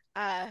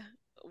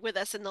with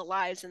us in the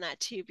lives and that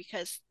too,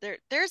 because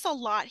there's a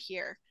lot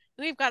here.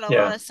 We've got a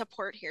lot of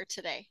support here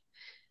today.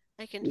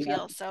 I can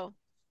feel, so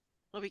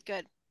it'll be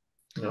good.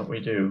 No, we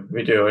do.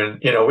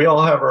 And, we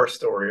all have our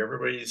story.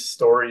 Everybody's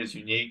story is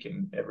unique,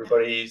 and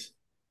everybody's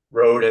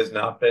road has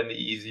not been the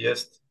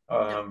easiest.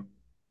 No.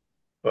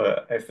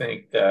 But I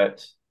think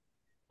that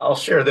I'll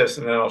share this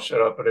and then I'll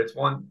shut up. But it's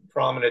one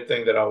prominent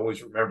thing that I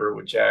always remember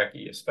with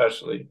Jackie,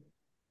 especially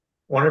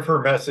one of her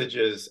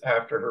messages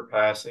after her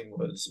passing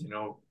was,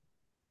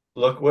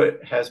 look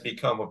what has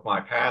become of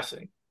my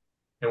passing.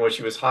 And what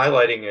she was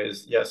highlighting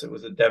is, yes, it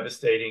was a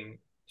devastating,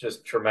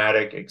 just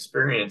traumatic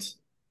experience,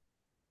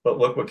 but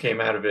look what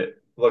came out of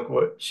it. Look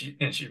what she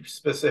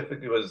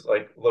specifically was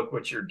like, look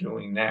what you're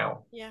doing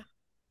now. Yeah.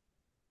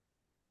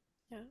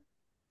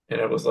 And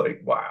it was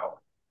like, wow.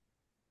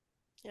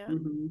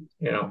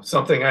 Yeah.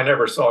 Something I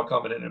never saw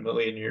coming in a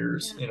million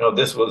years.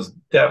 This was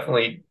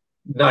definitely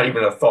not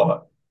even a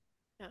thought.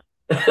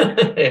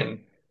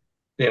 And,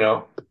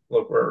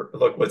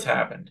 look what's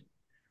happened.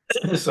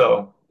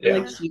 So, yeah.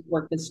 Like she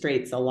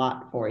orchestrates a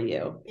lot for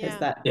you.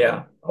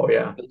 Oh,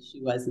 yeah.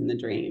 She was in the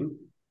dream.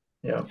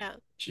 Yeah.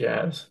 She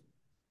has.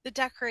 The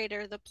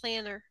decorator, the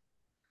planner.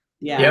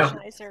 Yeah.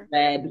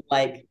 Red,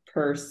 like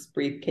purse,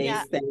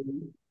 briefcase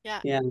thing.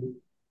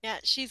 Yeah,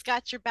 she's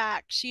got your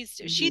back. She's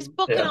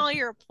booking all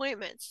your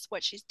appointments.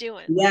 What she's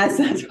doing. Yes,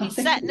 that's right.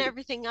 She's setting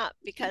everything up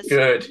because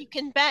you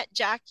can bet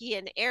Jackie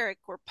and Eric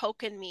were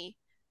poking me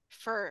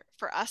for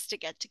us to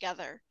get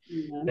together.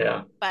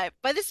 Yeah. But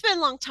it's been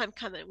a long time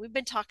coming. We've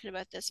been talking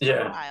about this for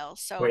a while.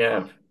 So we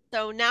have.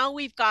 So now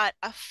we've got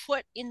a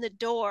foot in the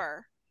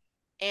door,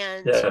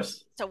 and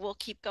so we'll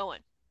keep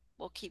going.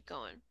 Well,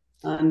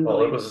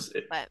 it was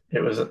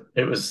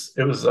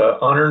an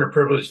honor and a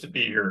privilege to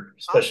be here,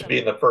 especially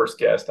being the first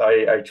guest.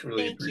 I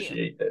truly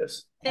appreciate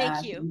this.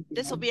 Thank you.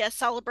 This will be a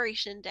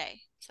celebration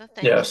day. So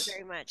thank you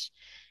very much.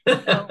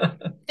 So,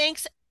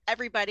 thanks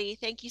everybody.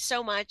 Thank you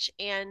so much.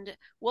 And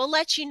we'll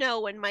let you know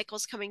when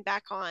Michael's coming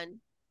back on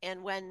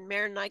and when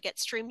Maren and I get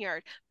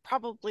StreamYard.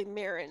 Probably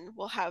Maren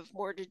will have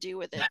more to do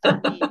with it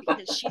than me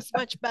because she's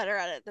much better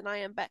at it than I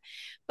am.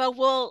 But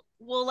we'll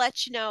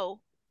let you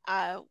know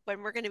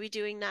when we're going to be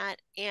doing that.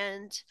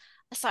 And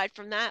aside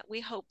from that, we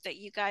hope that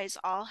you guys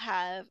all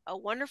have a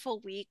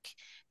wonderful week.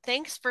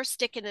 Thanks for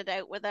sticking it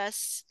out with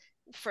us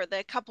for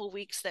the couple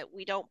weeks that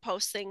we don't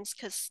post things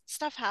because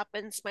stuff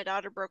happens. My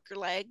daughter broke her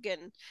leg,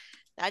 and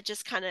that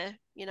just kind of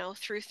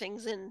threw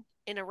things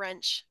in a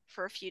wrench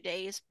for a few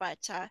days.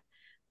 But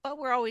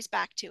we're always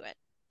back to it,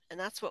 and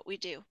that's what we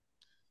do.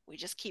 We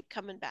just keep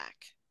coming back.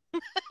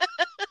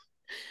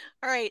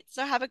 All right.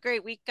 So have a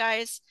great week,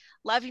 guys.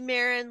 Love you,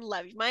 Maren.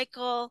 Love you,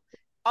 Michael.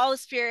 All the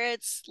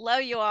spirits.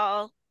 Love you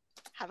all.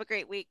 Have a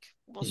great week.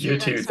 We'll see you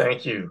too.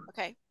 Thank you.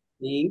 Okay.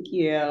 Thank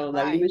you.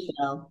 Love you,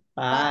 Michelle.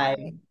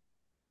 Bye.